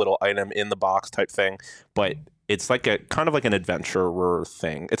put a little item in the box type thing. But it's like a kind of like an adventurer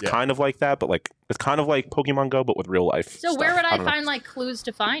thing. It's Yeah. kind of like that, but like it's kind of like Pokemon Go, but with real life. So where stuff. would I don't know. find like clues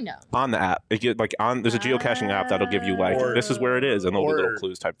to find them? On the app? There's a geocaching app that'll give you like Or- this is where it is, and there'll be little or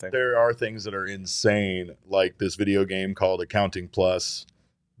clues type thing. There are things that are insane, like this video game called Accounting Plus,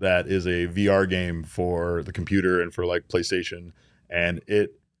 that is a VR game for the computer and for like PlayStation, and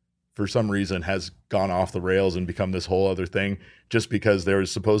it for some reason has gone off the rails and become this whole other thing just because there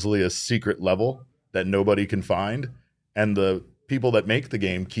is supposedly a secret level that nobody can find, and the people that make the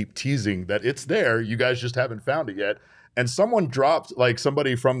game keep teasing that it's there, you guys just haven't found it yet. And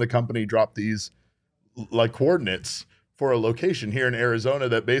somebody from the company dropped these like coordinates for a location here in Arizona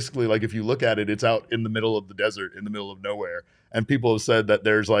that basically, like, if you look at it, it's out in the middle of the desert, in the middle of nowhere. And people have said that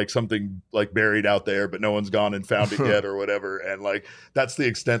there's like something like buried out there, but no one's gone and found it yet or whatever. And like, that's the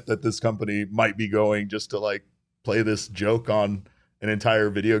extent that this company might be going, just to like play this joke on an entire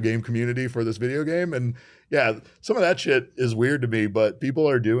video game community for this video game. And yeah, some of that shit is weird to me, but people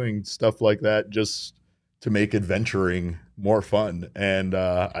are doing stuff like that just to make adventuring more fun. And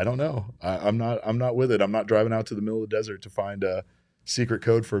I don't know. I'm not with it. I'm not driving out to the middle of the desert to find a secret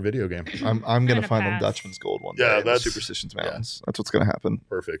code for a video game. I'm gonna Gonna find them pass. Dutchman's Gold one Yeah, day in the that's- Superstitions Mountains. That's what's gonna happen.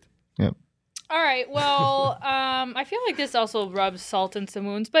 Perfect. All right. Well, I feel like this also rubs salt in some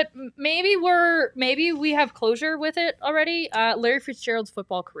wounds, but maybe we have closure with it already. Larry Fitzgerald's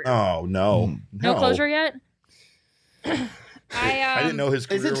football career. Oh no, No closure yet. I didn't know his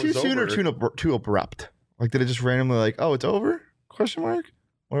career Is it too was soon over. or too abrupt? Like, did it just randomly like, oh, it's over? Question mark?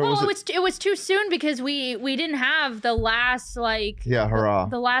 Or Well, was it was too soon because we didn't have the last Yeah, hurrah.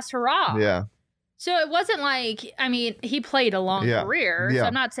 the last hurrah. Yeah. So it wasn't like, I mean, he played a long Yeah. career. Yeah. So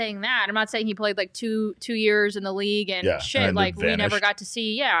I'm not saying that. I'm not saying he played like two years in the league and Yeah, shit. and like then we never vanished. got to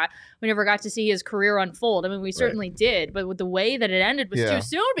see. Yeah, we never got to see his career unfold. I mean, we certainly did, but with the way that it ended was Yeah. too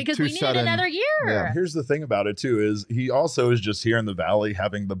soon because Too we needed sudden. another year. Yeah. Here's the thing about it too, is he also is just here in the Valley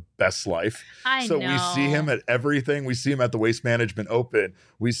having the best life. I So know. we see him at everything. We see him at the Waste Management Open.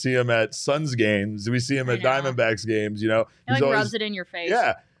 We see him at Suns games. We see him I at know. Diamondbacks games. You know, It like rubs it in your face.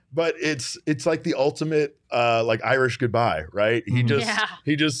 yeah. But it's like the ultimate like Irish goodbye, right? He Mhm. just Yeah.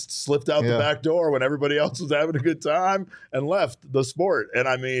 he just slipped out the Yeah. back door when everybody else was having a good time and left the sport. And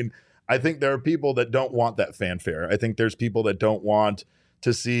I mean, I think there are people that don't want that fanfare. I think there's people that don't want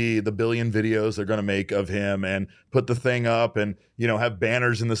to see the billion videos they're going to make of him and put the thing up and, you know, have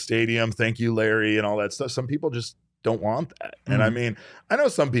banners in the stadium. Thank you, Larry, and all that stuff. Some people just don't want that. And I mean, I know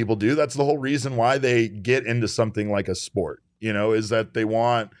some people do. That's the whole reason why they get into something like a sport, you know, is that they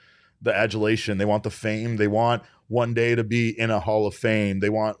want the adulation. They want the fame. They want one day to be in a Hall of Fame. They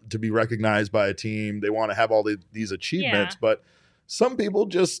want to be recognized by a team. They want to have all these achievements. But some people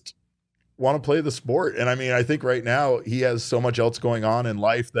just want to play the sport. And I mean, I think right now he has so much else going on in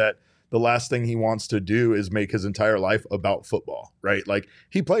life that the last thing he wants to do is make his entire life about football, right? Like,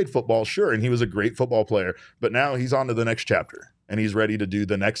 he played football, sure, and he was a great football player, but now he's on to the next chapter and he's ready to do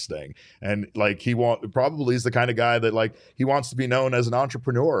the next thing. And like, probably is the kind of guy that, like, he wants to be known as an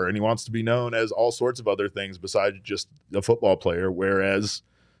entrepreneur and he wants to be known as all sorts of other things besides just a football player. Whereas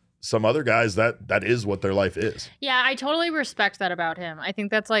some other guys, that is what their life is. Yeah, I totally respect that about him. I think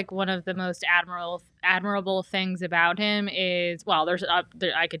that's like one of the most admirable things about him is, well,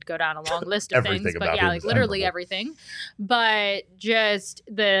 I could go down a long list of things, but yeah, like literally everything. But just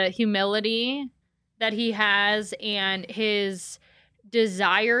the humility that he has and his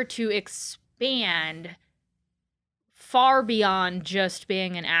desire to expand far beyond just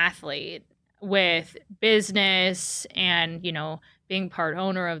being an athlete with business and, you know, being part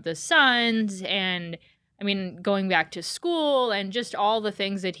owner of the Suns and, I mean, going back to school and just all the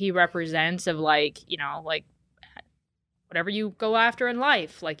things that he represents of, like, you know, like, whatever you go after in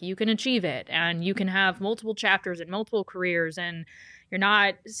life, like, you can achieve it and you can have multiple chapters and multiple careers and you're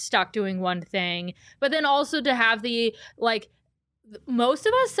not stuck doing one thing. But then also to have the, like, most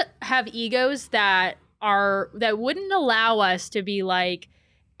of us have egos that wouldn't allow us to be like,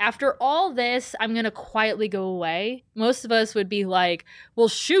 after all this, I'm going to quietly go away. Most of us would be like, well,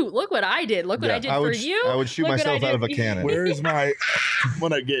 shoot, look what I did. Look what I did for you. I would shoot myself out of a cannon. Where's my, I'm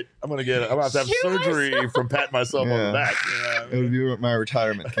going to have to have surgery from patting myself on the back. Yeah. It would be my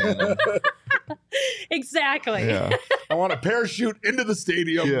retirement cannon. Exactly. Yeah. I want to parachute into the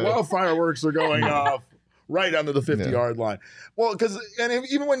stadium while fireworks are going off right under the 50-yard line. Well, because, and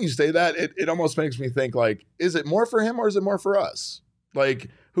even when you say that, it almost makes me think, like, is it more for him or is it more for us? Like,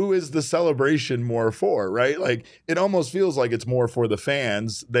 who is the celebration more for, right? Like, it almost feels like it's more for the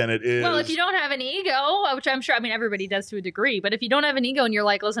fans than it is. Well, if you don't have an ego, which I'm sure, I mean, everybody does to a degree, but if you don't have an ego and you're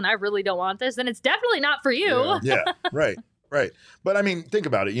like, listen, I really don't want this, then it's definitely not for you. Yeah, right. But I mean, think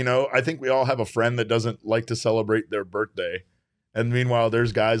about it. You know, I think we all have a friend that doesn't like to celebrate their birthday. And meanwhile,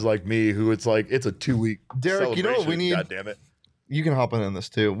 there's guys like me who it's like, it's a 2-week Derek, celebration. you know what we need? God damn it. You can hop in on this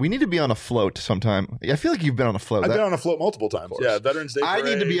too. We need to be on a float sometime. I feel like you've been on a float. I've been on a float multiple times. Yeah, Veterans Day I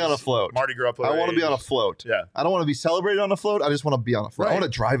need to be on a float. Mardi Gras parade. I want to be on a float. Yeah. I don't want to be celebrated on a float. I just want to be on a float. Right. I want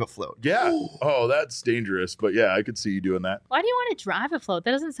to drive a float. Yeah. Oh, that's dangerous. But yeah, I could see you doing that. Why do you want to drive a float?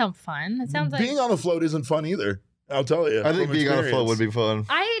 That doesn't sound fun. It sounds like being on a float isn't fun either. I'll tell you. I think being on a float would be fun.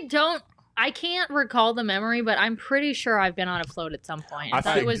 I can't recall the memory, but I'm pretty sure I've been on a float at some point. I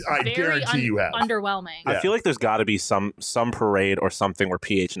thought it was I very guarantee you have. underwhelming. I feel like there's got to be some parade or something where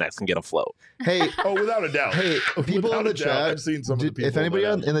PHNX can get a float. Hey, without a doubt. Hey, people in the chat. I've seen some of the people. If anybody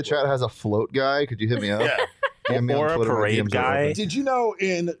in the chat has a float guy, could you hit me up? Yeah. DM me on Or a Twitter. My parade DMs are guy. open. Did you know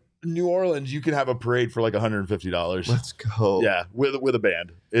in New Orleans you can have a parade for like $150? Let's go. Yeah, with a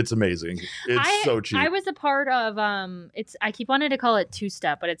band. It's amazing. It's so cheap. I was a part of I keep wanting to call it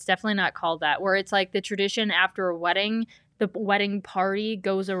two-step, but it's definitely not called that, where it's like the tradition after a wedding, the wedding party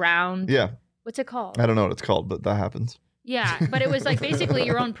goes around. Yeah. What's it called? I don't know what it's called, but that happens. Yeah, but it was like basically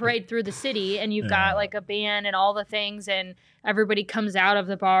your own parade through the city, and you've got like a band and all the things, and everybody comes out of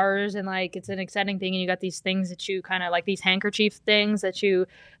the bars, and like it's an exciting thing, and you got these things that you kind of like these handkerchief things that you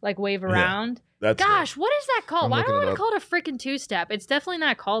like wave around. Gosh, what is that called? Why do I want to call it a freaking two-step? It's definitely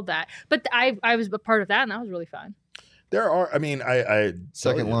not called that. But I was a part of that, and that was really fun. There are, I mean, I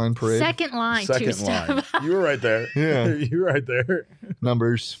Second line parade. Second line two-step. Line. You were right there. Yeah. You were right there.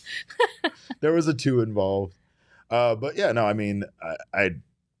 Numbers. There was a 2 involved. But yeah, no, I mean,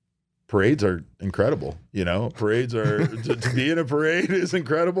 parades are incredible. You know, parades are to be in a parade is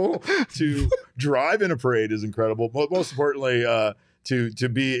incredible. To drive in a parade is incredible. But most importantly, to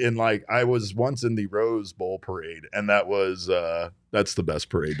be in, like, I was once in the Rose Bowl parade, and that was that's the best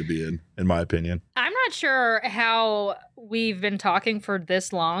parade to be in my opinion. I'm not sure how we've been talking for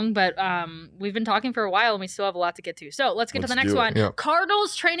this long, but we've been talking for a while and we still have a lot to get to. So let's get to the next one. Yep.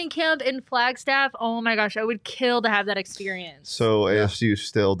 Cardinals training camp in Flagstaff. Oh my gosh, I would kill to have that experience. So ASU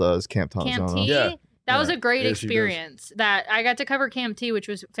still does Camp Tontozona. Camp T, Yeah. that was a great ASU experience. That I got to cover Camp T, which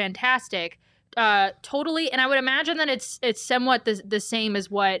was fantastic. Totally, and I would imagine that it's somewhat the same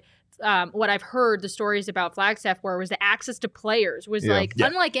as what what I've heard the stories about Flagstaff was the access to players was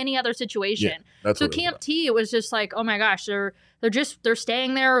unlike any other situation. That's so what it was Camp about. T, it was just like, oh my gosh, they're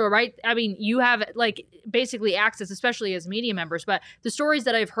staying there, right? I mean, you have like basically access, especially as media members. But the stories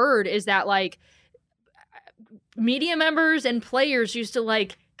that I've heard is that like media members and players used to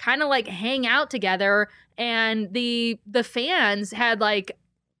like kind of like hang out together, and the fans had like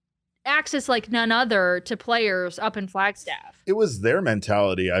access like none other to players up in Flagstaff. It was their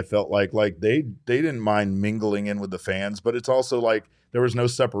mentality. I felt like they didn't mind mingling in with the fans, but it's also like there was no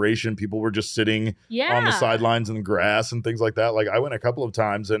separation. People were just sitting on the sidelines in the grass and things like that. Like I went a couple of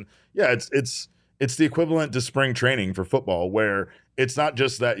times, and yeah, it's the equivalent to spring training for football, where it's not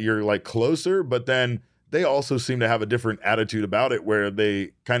just that you're like closer, but then they also seem to have a different attitude about it, where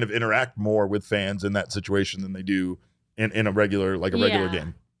they kind of interact more with fans in that situation than they do in a regular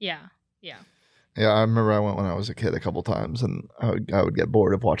game. Yeah. Yeah, I remember I went when I was a kid a couple times, and I would get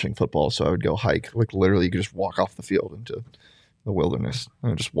bored of watching football, so I would go hike. Like literally, you could just walk off the field into the wilderness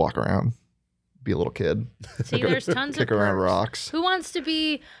and just walk around, be a little kid. See, there's tons of kick around perks. rocks. Who wants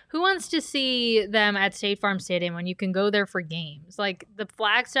to see them at State Farm Stadium when you can go there for games? Like the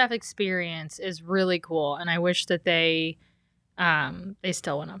Flagstaff experience is really cool, and I wish that they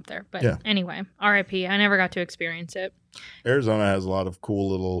still went up there. But anyway, RIP. I never got to experience it. Arizona has a lot of cool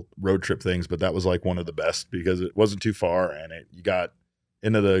little road trip things, but that was like one of the best because it wasn't too far, and you got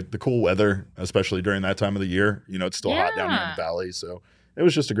into the cool weather, especially during that time of the year. You know, it's still hot down here in the valley, so it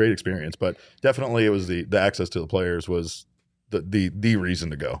was just a great experience. But definitely, it was the access to the players was the reason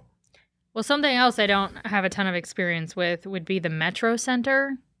to go. Well, something else I don't have a ton of experience with would be the Metro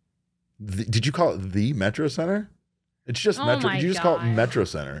Center. Did you call it the Metro Center? It's just Metro. My Did you just God. call it Metro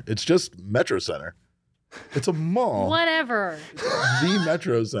Center? It's just Metro Center. It's a mall. Whatever. The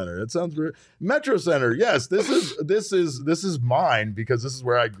Metro Center. It sounds weird. Metro Center. Yes, this is mine because this is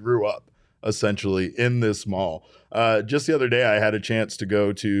where I grew up, essentially in this mall. Just the other day, I had a chance to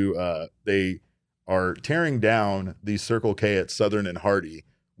go to. They are tearing down the Circle K at Southern and Hardy,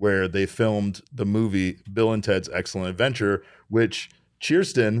 where they filmed the movie Bill and Ted's Excellent Adventure, which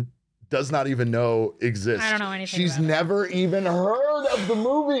Kirsten does not even know exists. I don't know anything She's about it. never even heard of the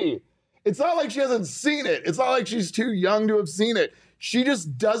movie. It's not like she hasn't seen it. It's not like she's too young to have seen it. She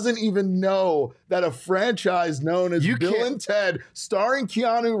just doesn't even know that a franchise known as Bill and Ted, starring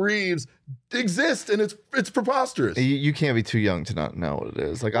Keanu Reeves, exists, and it's preposterous. You can't be too young to not know what it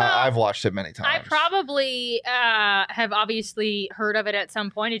is. Like Well, I've watched it many times. I probably have obviously heard of it at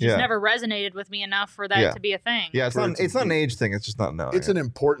some point. It just never resonated with me enough for that to be a thing. Yeah, it's not an age thing. It's just not knowing. It's an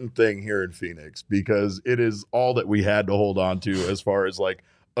important thing here in Phoenix because it is all that we had to hold on to as far as like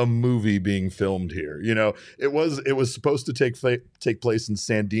a movie being filmed here. You know, it was supposed to take place in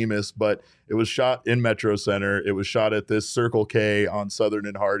San Dimas, but it was shot in Metro Center. It was shot at this Circle K on Southern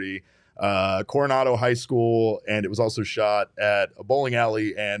and Hardy, Coronado High School, and it was also shot at a bowling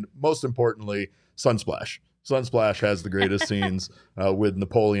alley, and most importantly, Sunsplash. Sunsplash has the greatest scenes with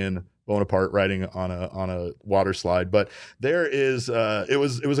Napoleon Bonaparte riding on a water slide. But there is it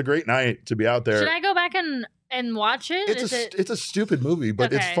was a great night to be out there. Should I go back and watch it? It's a stupid movie,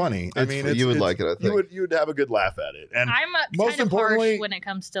 but it's funny. I mean, you would like it. I think you would have a good laugh at it. And I'm most kind of importantly, harsh when it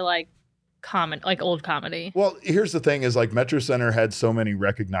comes to like old comedy. well, here's the thing: is like Metro Center had so many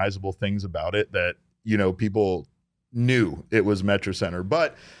recognizable things about it that people knew it was Metro Center,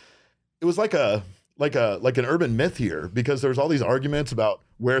 but it was like an urban myth here because there's all these arguments about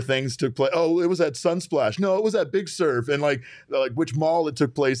where things took place. Oh, it was at Sunsplash. No, it was at Big Surf. And like which mall it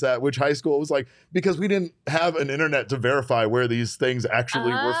took place at, which high school. It was like, because we didn't have an internet to verify where these things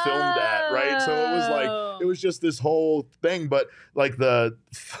actually were filmed at, right? So it was like, it was just this whole thing. But like the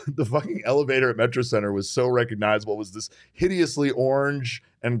fucking elevator at Metro Center was so recognizable. It was this hideously orange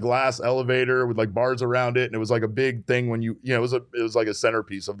and glass elevator with like bars around it. And it was like a big thing when it was like a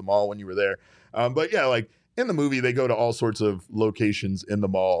centerpiece of the mall when you were there. But yeah, like in the movie, they go to all sorts of locations in the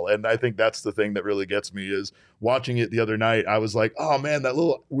mall. And I think that's the thing that really gets me is watching it the other night. I was like, oh man, that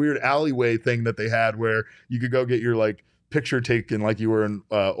little weird alleyway thing that they had where you could go get your like picture taken like you were in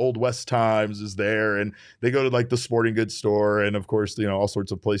Old West Times is there. And they go to like the sporting goods store and of course, all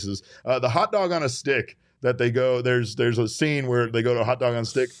sorts of places. The hot dog on a stick that they go, there's a scene where they go to a hot dog on a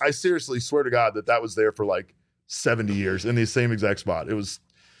stick. I seriously swear to God that was there for like 70 years in the same exact spot. It was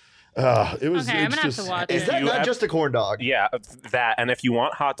Okay, I'm gonna have to watch Is it. that not just a corn dog? Yeah, that. And if you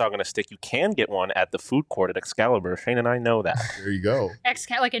want hot dog on a stick, you can get one at the food court at Excalibur. Shane and I know that. There you go.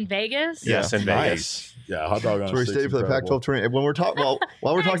 Like in Vegas? Yeah. Yes, in Nice. Vegas. Yeah, hot dog on That's a where we stick. stayed for the Pac-12 tournament. When we're talking,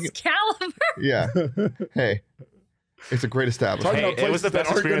 while we're talking, Excalibur. yeah. Hey, it's a great establishment. Talking Hey, about it was the places best that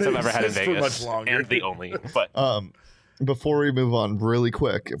aren't experience I've gonna ever had in exist for Vegas, much longer. and the only. But before we move on, really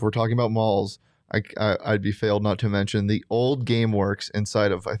quick, if we're talking about malls, I'd be failed not to mention the old GameWorks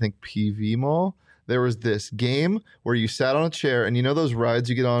inside of, I think, PV Mall. There was this game where you sat on a chair, and you know those rides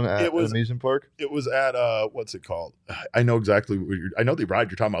you get on at an amusement park? It was at what's it called? I know exactly I know the ride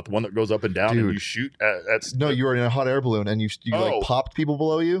you're talking about, the one that goes up and down and you shoot at No, you were in a hot air balloon and you like popped people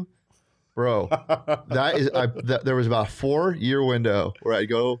below you. Bro, there was about a 4-year window where I'd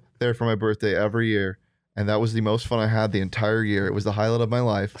go there for my birthday every year, and that was the most fun I had the entire year. It was the highlight of my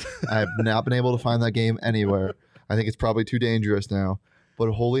life. I have not been able to find that game anywhere. I think it's probably too dangerous now. But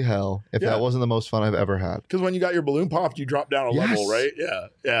holy hell, if that wasn't the most fun I've ever had. Because when you got your balloon popped, you drop down a level, right? Yeah.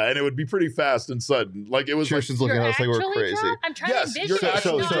 Yeah. And it would be pretty fast and sudden. Like it was Tristan's looking at us like we're crazy. I'm trying to envision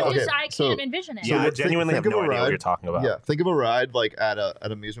it. I can't envision it. Yeah, I genuinely have no idea what you're talking about. Yeah. Think of a ride like at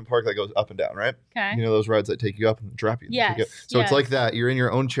an amusement park that goes up and down, right? Okay. You know those rides that take you up and drop you? Yes. So it's like that. You're in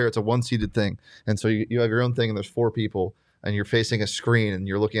your own chair. It's a one-seated thing. And so you have your own thing and there's 4 people and you're facing a screen and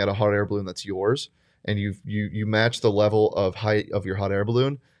you're looking at a hot air balloon that's yours. And you match the level of height of your hot air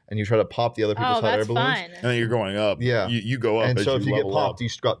balloon. And you try to pop the other people's hot air balloons. Fun. And then you're going up. Yeah. You go up. And so if you get popped, up. you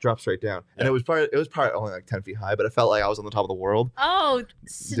drop straight down. Yeah. And it was probably only like 10 feet high, but it felt like I was on the top of the world. Oh,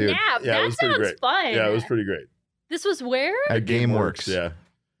 snap. Dude. Yeah, that sounds great. fun. Yeah, it was pretty great. This was where? At GameWorks. Yeah.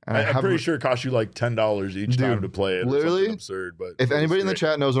 I'm pretty sure it cost you like $10 each time to play it. Literally absurd. But if anybody in the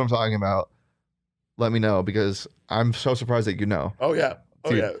chat knows what I'm talking about, let me know because I'm so surprised that you know. Oh, yeah.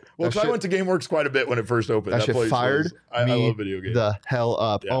 Oh, yeah. Well, I went to GameWorks quite a bit when it first opened. That shit place fired I love video games. The hell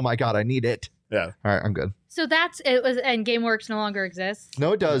up. Yeah. Oh, my God. I need it. Yeah. All right. I'm good. So and GameWorks no longer exists?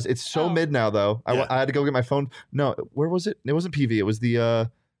 No, it does. It's so mid now, though. I had to go get my phone. No, where was it? It wasn't PV. It was the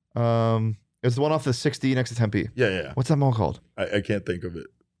it was the one off the 60 next to Tempe. Yeah. What's that mall called? I can't think of it.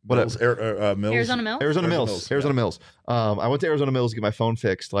 Mills? Mills? Arizona Mills? Arizona Mills. I went to Arizona Mills to get my phone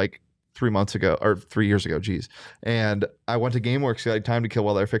fixed like 3 months ago or 3 years ago. Geez. And I went to GameWorks. I had time to kill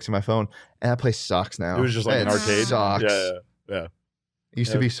while they were fixing my phone. And that place sucks now. It was just like an arcade. Sucks. Yeah. It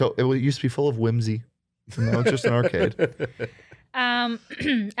used to be it used to be full of whimsy. No, it's just an arcade. I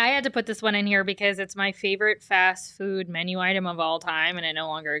had to put this one in here because it's my favorite fast food menu item of all time, and it no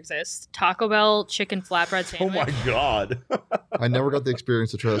longer exists. Taco Bell chicken flatbread sandwich. Oh my God! I never got the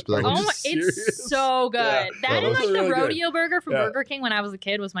experience to try this, but it's so good. Yeah. That and like really the rodeo good. Burger from Burger King when I was a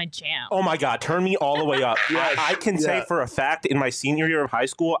kid was my jam. Oh my God, turn me all the way up. Yes. I can say for a fact in my senior year of high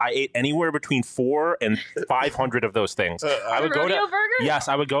school, I ate anywhere between 400 and 500 of those things. I would go to Burger? Yes,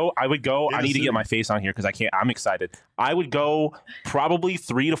 I would go. I need to get my face on here because I can't. I'm excited. I would go probably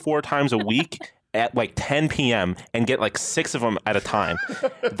 3 to 4 times a week at like 10 p.m. and get like 6 of them at a time.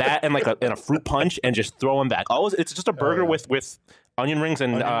 That and like a fruit punch and just throw them back. It's just a burger with onion rings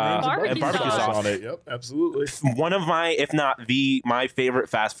and barbecue sauce on it. Yep, absolutely. One of my, if not my favorite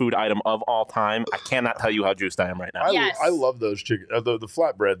fast food item of all time. I cannot tell you how juiced I am right now. I love those chicken. The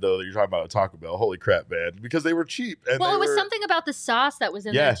flatbread though that you're talking about at Taco Bell. Holy crap, man! Because they were cheap. And it was something about the sauce that was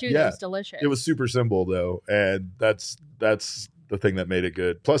in there too that was delicious. It was super simple though, and that's the thing that made it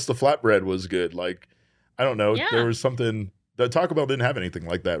good. Plus the flatbread was good. Like I don't know, there was something that Taco Bell didn't have anything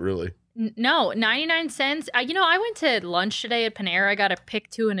like that really. No, 99 cents. I went to lunch today at Panera. I got a pick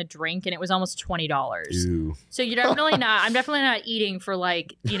 2 and a drink, and it was almost $20. Ew. So you're definitely not. I'm definitely not eating for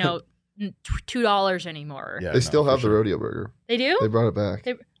like $2 anymore. Yeah, they still have the rodeo burger. They do. They brought it back.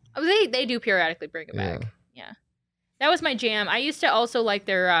 They do periodically bring it back. Yeah, that was my jam. I used to also like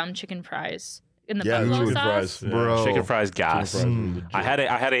their chicken fries in the buffalo chicken sauce. Fries, bro. Chicken fries, gas. I had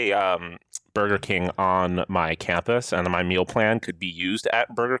a Burger King on my campus, and my meal plan could be used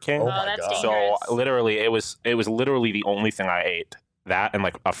at BurgerKing. Oh my that's God. dangerous. So literally, it was literally the only thing I ate. That and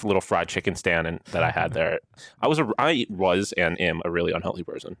like a little fried chicken stand that I had there. I was and am a really unhealthy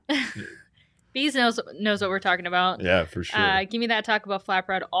person. Bees knows what we're talking about. Yeah, for sure. Give me that Taco Bell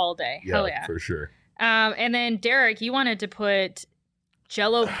flatbread all day. Yeah, Hell yeah, for sure. And then Derek, you wanted to put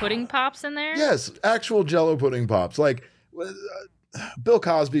Jell-O pudding pops in there. Yes, actual Jell-O pudding pops. Like Bill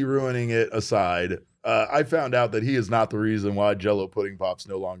Cosby ruining it aside, I found out that he is not the reason why Jell-O pudding pops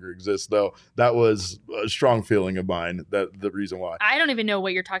no longer exist, though. That was a strong feeling of mine, that the reason why. I don't even know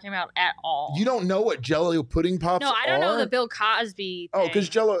what you're talking about at all. You don't know what Jell-O pudding pops are? No, I don't know the Bill Cosby thing. Oh,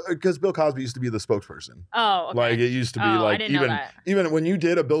 because Bill Cosby used to be the spokesperson. Oh, okay. Like it used to be I didn't know that. even when you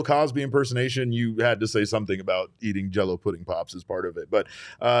did a Bill Cosby impersonation, you had to say something about eating Jell-O pudding pops as part of it. But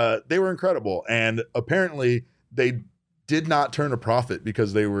they were incredible, and apparently they did not turn a profit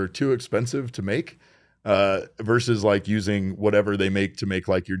because they were too expensive to make. Versus like using whatever they make to make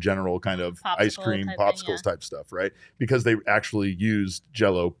like your general kind of ice cream popsicles type stuff, right? Because they actually used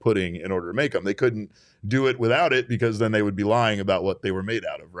Jell-O pudding in order to make them. They couldn't do it without it because then they would be lying about what they were made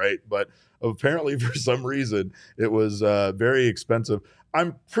out of, right? But Apparently, for some reason, it was very expensive.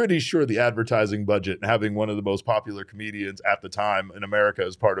 I'm pretty sure the advertising budget, having one of the most popular comedians at the time in America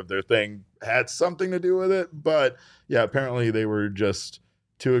as part of their thing, had something to do with it. But yeah, apparently they were just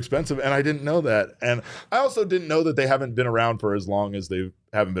too expensive, and I didn't know that. And I also didn't know that they haven't been around for as long as they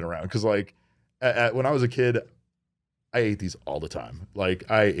haven't been around. Because like when I was a kid, I ate these all the time. Like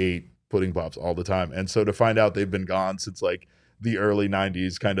I ate pudding pops all the time, and so to find out they've been gone since like the early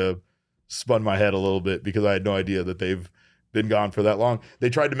 90s kind of spun my head a little bit, because I had no idea that they've been gone for that long. They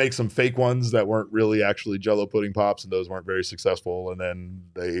tried to make some fake ones that weren't really actually Jell-O pudding pops, and those weren't very successful, and then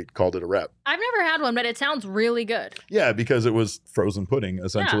they called it a wrap. I've never had one, but it sounds really good. Yeah, because it was frozen pudding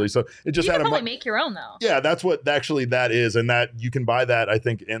essentially. Yeah. So it just You had can a probably make your own though. Yeah, that's what actually that is, and that you can buy that I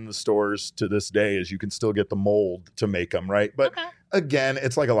think in the stores to this day. Is you can still get the mold to make them, right? But Okay. again,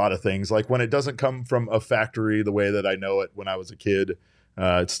 it's like a lot of things. Like when it doesn't come from a factory the way that I know it when I was a kid,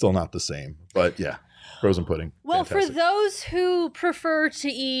 it's still not the same. But yeah, frozen pudding. Well, fantastic. for those who prefer to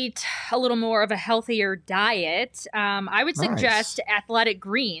eat a little more of a healthier diet, I would Nice. suggest Athletic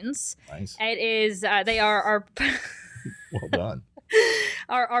Greens. Nice. It is they are our Well done.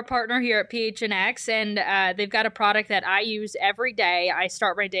 our partner here at PHNX, and they've got a product that I use every day. I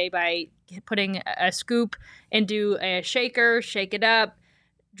start my day by putting a scoop into a shaker, shake it up,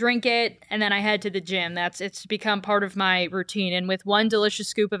 drink it, and then I head to the gym. It's become part of my routine. And with one delicious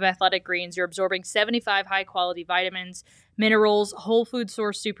scoop of Athletic Greens, you're absorbing 75 high-quality vitamins, minerals, whole food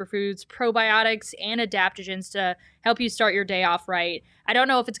source superfoods, probiotics, and adaptogens to help you start your day off right. I don't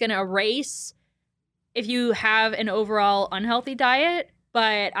know if it's going to erase if you have an overall unhealthy diet,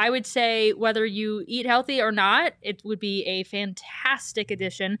 but I would say whether you eat healthy or not, it would be a fantastic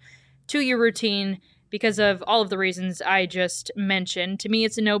addition to your routine because of all of the reasons I just mentioned. To me,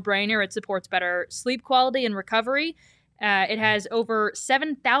 it's a no-brainer. It supports better sleep quality and recovery. It has over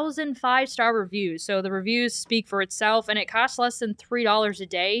 7,000 five-star reviews, so the reviews speak for itself, and it costs less than $3 a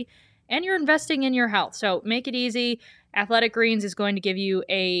day, and you're investing in your health. So make it easy. Athletic Greens is going to give you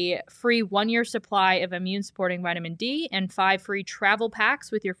a free 1-year supply of immune-supporting vitamin D and 5 free travel packs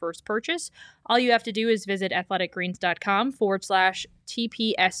with your first purchase. All you have to do is visit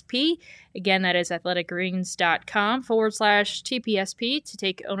athleticgreens.com/TPSP. Again, that is athleticgreens.com/TPSP to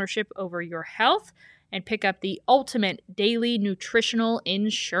take ownership over your health and pick up the ultimate daily nutritional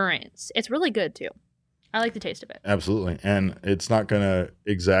insurance. It's really good, too. I like the taste of it. Absolutely. And it's not going to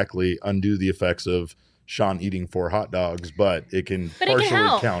exactly undo the effects of Sean eating 4 hot dogs, but it can But it can partially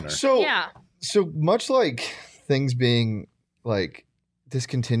help. counter. So, Yeah. so much like things being like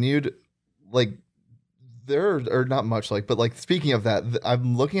discontinued, like there are not much like, but like speaking of that,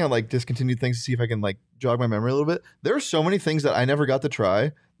 I'm looking at like discontinued things to see if I can like jog my memory a little bit. There are so many things that I never got to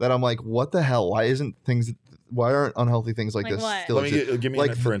try that I'm like, what the hell? Why aren't unhealthy things like Like this what? still Let me exist? give me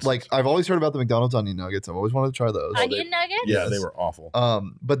like, for instance. like I've always heard about the McDonald's onion nuggets. I've always wanted to try those. Onion nuggets? yeah, Yes. they were awful.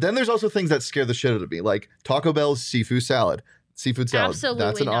 But then there's also things that scare the shit out of me, like Taco Bell's seafood salad. Seafood salad. Absolutely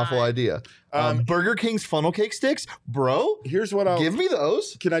That's an awful not. idea. Um, Burger King's funnel cake sticks, bro. Here's what I'll Give me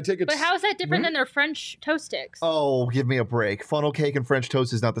those. Can I take it? But how is that different than their French toast sticks? Oh, give me a break. Funnel cake and French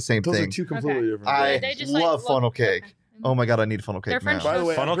toast is not the same Those thing. are two completely Okay. different I things. They just, like, love look- funnel cake. okay. Oh my god, I need funnel cake They're now. French By the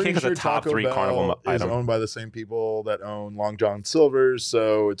way, Funnel I'm pretty cake is a sure top Taco 3 Bell carnival is item. owned by the same people that own Long John Silver's,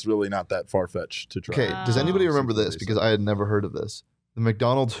 so it's really not that far fetched to try. Okay, does anybody Oh. remember See what this? they Because say. I had never heard of this. The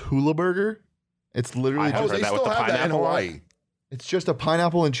McDonald's Hula Burger. It's literally I Oh, have just, heard they that with still the have that in pineapple on? Hawaii. it's just a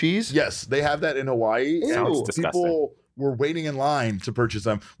pineapple and cheese. Yes, they have that in Hawaii. Ew. And Sounds disgusting. people were waiting in line to purchase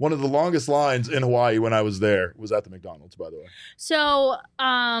them. One of the longest lines in Hawaii when I was there was at the McDonald's, by the way. So,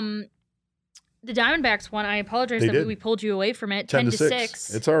 the Diamondbacks won. I apologize They that did. we pulled you away from it. 10 to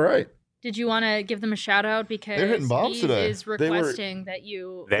 6. It's all right. Did you want to give them a shout out because They're hitting bombs he today. is They were- requesting that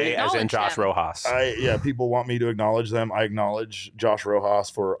you They, as in acknowledge Josh them. Rojas. People want me to acknowledge them. I acknowledge Josh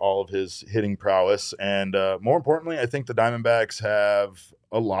Rojas for all of his hitting prowess. And more importantly, I think the Diamondbacks have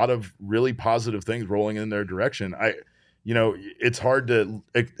a lot of really positive things rolling in their direction. It's hard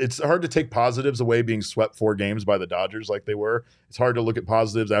to take positives away being swept 4 games by the Dodgers like they were. It's hard to look at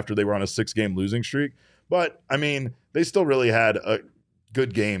positives after they were on a 6-game losing streak. But, I mean, they still really had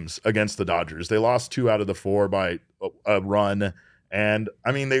good games against the Dodgers. They lost 2 out of the 4 by a run. And,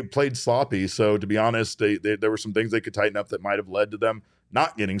 I mean, they played sloppy. So, to be honest, there were some things they could tighten up that might have led to them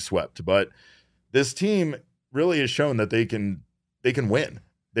not getting swept. But this team really has shown that they can win.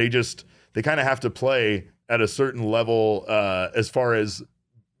 They kind of have to play at a certain level as far as,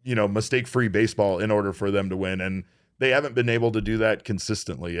 mistake-free baseball in order for them to win. And they haven't been able to do that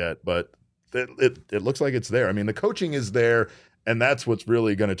consistently yet, but it looks like it's there. I mean, the coaching is there And that's what's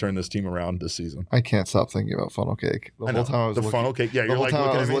really going to turn this team around this season. I can't stop thinking about funnel cake. The whole time I was the looking, funnel cake. Yeah, the you're whole like time I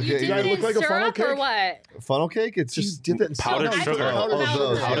looking was at me. looking at You you. did I it look in like a funnel syrup or cake? what? Funnel cake? It's You just dip it in Powdered syrup? sugar. Oh,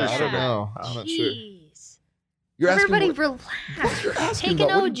 those. Powdered Yeah, I don't sugar. know. I'm not sure. Jeez. You're asking Everybody what- relax. you're asking Take an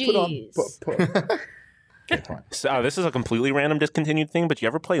about what you put on- OGs. Okay, fine. So, this is a completely random discontinued thing, but you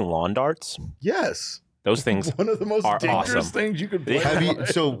ever play lawn darts? Yes. Those things One of the most are dangerous awesome. things you can play. Have you,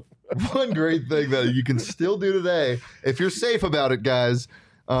 so one great thing that you can still do today, if you're safe about it, guys,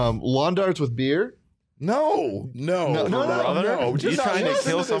 lawn darts with beer. No. brother? You Just trying to listen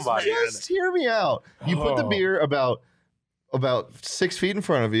kill this, somebody. man. Just hear me out. You put the Oh. beer about 6 feet in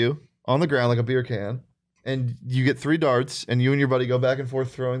front of you on the ground like a beer can, and you get 3 darts, and you and your buddy go back and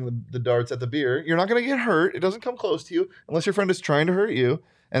forth throwing the darts at the beer. You're not going to get hurt. It doesn't come close to you unless your friend is trying to hurt you.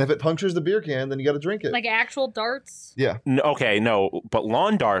 And if it punctures the beer can, then you got to drink it. Like actual darts? Yeah. No, but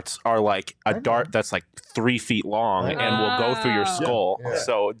lawn darts are like I a know. dart that's like 3 feet long I know. and will go through your Oh. skull. Yeah.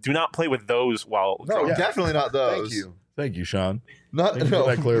 So do not play with those while No, Yeah. definitely not those. Thank you, Sean. Not Thank you no.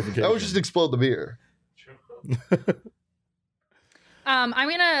 for that clarification. That would just explode the beer. I'm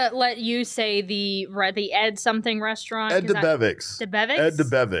gonna let you say the Ed something restaurant. Ed 'cause I- DeBevick's. DeBevick's? Ed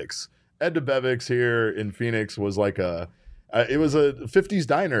DeBevick's. Ed DeBevick's here in Phoenix was like it was a 50s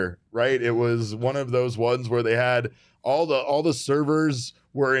diner, right? It was one of those ones where they had all the servers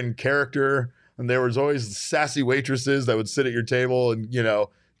were in character, and there was always sassy waitresses that would sit at your table and, you know,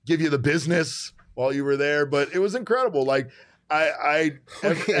 give you the business while you were there. But it was incredible. Like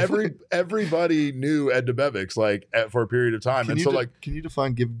everybody knew Ed DeBevick's for a period of time. Can And you so can you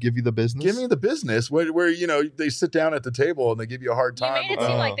define give you the business? give me the business where you know they sit down at the table and they give you a hard You time. made it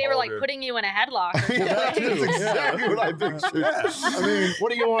seem like they were Oh, like dude. putting you in a headlock. Or Yeah, something. that's exactly what I pictured. Yeah. I mean,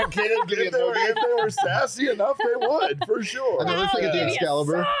 What do you want, kid? Give me a if they were sassy enough, they would for sure. Another thing at the Give me a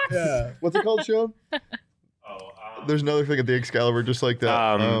Excalibur. Yeah. What's it called, Sean? There's another thing at the Excalibur just like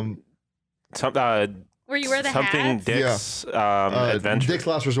that. Where you wear the something hats? Dick's Adventure. Dick's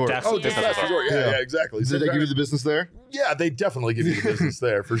Last Resort. Death- Oh, Dick's Dick's Last Resort. Yeah, Yeah. exactly. Did they give you the business there? Yeah, they definitely give you the business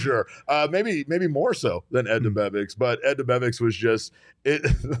there for sure. Maybe more so than Ed DeBevick's, but Ed DeBevick's was just it.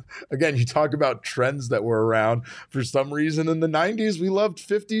 Again, you talk about trends that were around. For some reason, in the '90s, we loved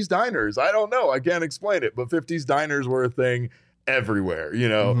 50s diners. I don't know. I can't explain it, but 50s diners were a thing everywhere. You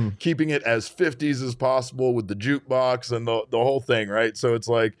know, Mhm. keeping it as 50s as possible with the jukebox and the whole thing, right? So it's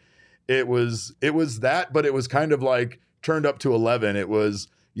like it was that, but it was kind of like turned up to 11. It was.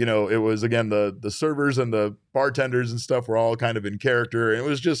 You know, it was, again, the servers and the bartenders and stuff were all kind of in character. And it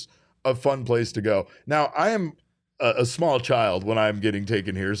was just a fun place to go. Now, I am a small child when I'm getting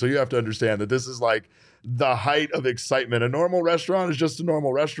taken here. So you have to understand that this is like the height of excitement. A normal restaurant is just a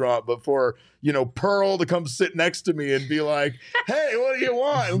normal restaurant. But for, you know, Pearl to come sit next to me and be like, hey, what do you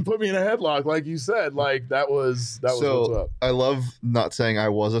want? And put me in a headlock, like you said, like that was what's So up. I love not saying I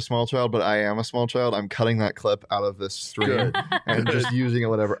was a small child, but I am a small child. I'm cutting that clip out of this stream Good. and just using it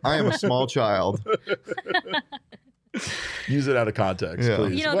whatever. I am a small child. Use it out of context, Yeah.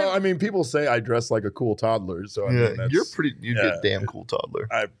 please. You know, well, the- I mean, people say I dress like a cool toddler. So, I Yeah, mean, that's, you'd be yeah. a damn cool toddler.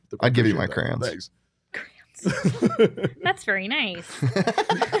 I I'd give you my appreciate that. crayons. Thanks. That's very nice.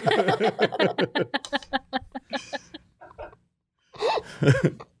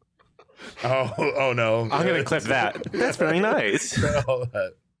 Oh no! I'm going to clip that. That's very nice. All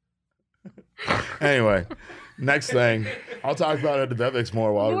that. Anyway, next thing. I'll talk about Ed DeBevick's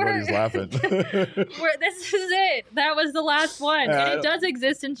more while everybody's laughing. This is it. That was the last one. Yeah, And it does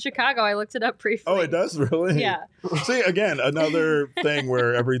exist in Chicago. I looked it up briefly. Oh, it does really? Yeah. See, again, another thing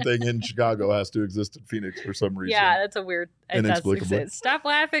where everything in Chicago has to exist in Phoenix for some reason. Yeah, that's a weird. It does Inexplicably. exist. Stop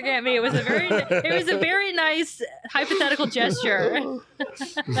laughing at me. It was a very nice hypothetical gesture.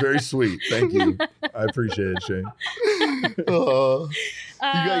 It's very sweet. Thank you. I appreciate it, Shane.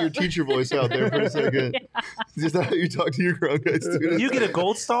 You got your teacher voice out there for a second. Is that how you talk to your grown guy students? You get a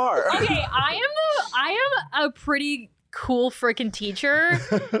gold star. Okay, I am a pretty cool freaking teacher.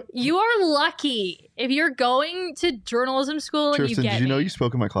 You are lucky if you're going to journalism school and Tristan, you get did you know me. you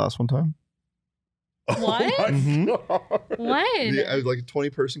spoke in my class one time? What? Oh my Mhm. God. When? Yeah, I was like a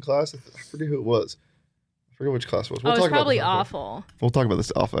 20-person class. I forget who it was. I forget which class it was. Oh, it was talk about probably this off air. awful. We'll talk about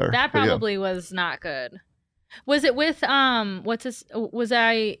this off air. That But yeah. probably was not good. Was it with what's this? Was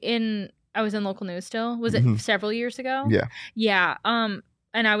I was in local news still? Was it Mhm. several years ago? Yeah. Yeah.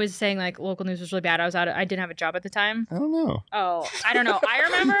 And I was saying like local news was really bad. I didn't have a job at the time. I don't know. Oh, I don't know. I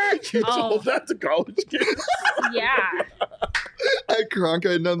remember. You Oh, told that to college kids? yeah. At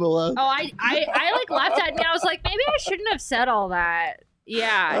Cronkite, nonetheless. Oh, I like laughed at me. I was like, maybe I shouldn't have said all that.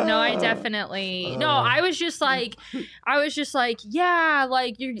 Yeah, no, I definitely no. I was just like, yeah,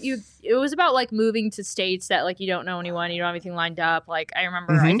 like you. It was about like moving to states that like you don't know anyone, you don't have anything lined up. Like I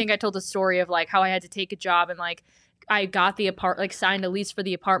remember, I think I told the story of like how I had to take a job and like I got the signed a lease for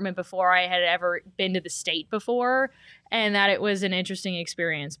the apartment before I had ever been to the state before, and that it was an interesting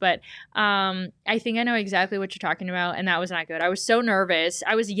experience. But I think I know exactly what you're talking about, and that was not good. I was so nervous.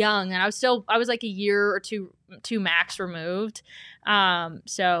 I was young, and I was like a year or two max removed.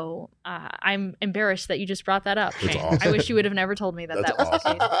 So I'm embarrassed that you just brought that up, Shane. Awesome. I wish you would have never told me that That's was the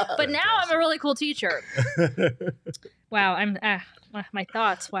awesome. case. But now I'm a really cool teacher. Wow, I'm my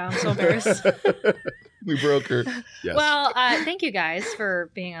thoughts. Wow, I'm so embarrassed. We broke her. Yes. Well, thank you guys for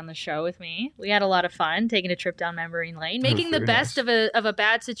being on the show with me. We had a lot of fun taking a trip down memory lane, making the very best nice. of a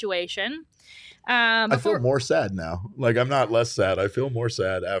bad situation. I feel more sad now. Like I'm not less sad. I feel more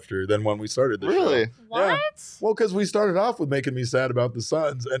sad than when we started the Really? show. What? Yeah. Well, because we started off with making me sad about the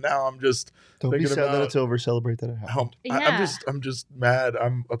Suns, and now I'm just Don't be thinking sad that about it's over. Celebrate that it happened. Yeah. I'm just mad.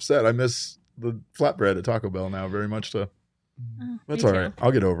 I'm upset. I miss the flatbread at Taco Bell now very much. That's me all too. right.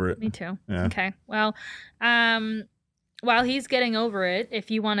 I'll get over it. Me too. Yeah. Okay. Well, while he's getting over it, if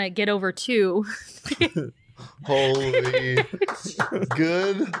you want to get over too, Holy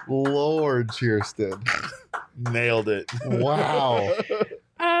good Lord, Kirsten. Nailed it. Wow.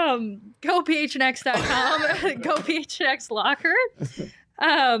 go phnx.com, go phnx locker,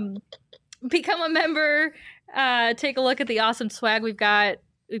 become a member, take a look at the awesome swag we've got.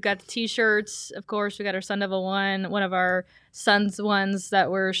 We've got the t-shirts, of course. We got our Sun Devil one of our Suns ones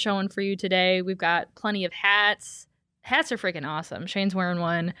that we're showing for you today. We've got plenty of hats. Hats are freaking awesome. Shane's wearing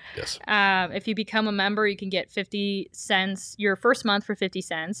one. Yes. If you become a member, you can get 50 cents, your first month for 50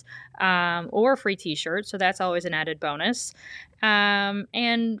 cents, or a free t-shirt. So that's always an added bonus.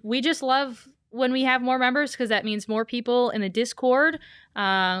 And we just love when we have more members because that means more people in the Discord.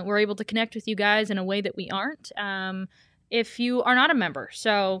 We're able to connect with you guys in a way that we aren't. If you are not a member.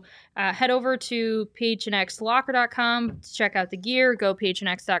 So head over to phnxlocker.com to check out the gear. Go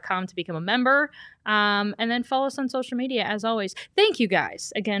phnx.com to become a member. And then follow us on social media as always. Thank you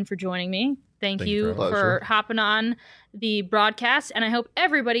guys again for joining me. Thank you for for hopping on the broadcast. And I hope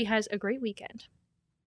everybody has a great weekend.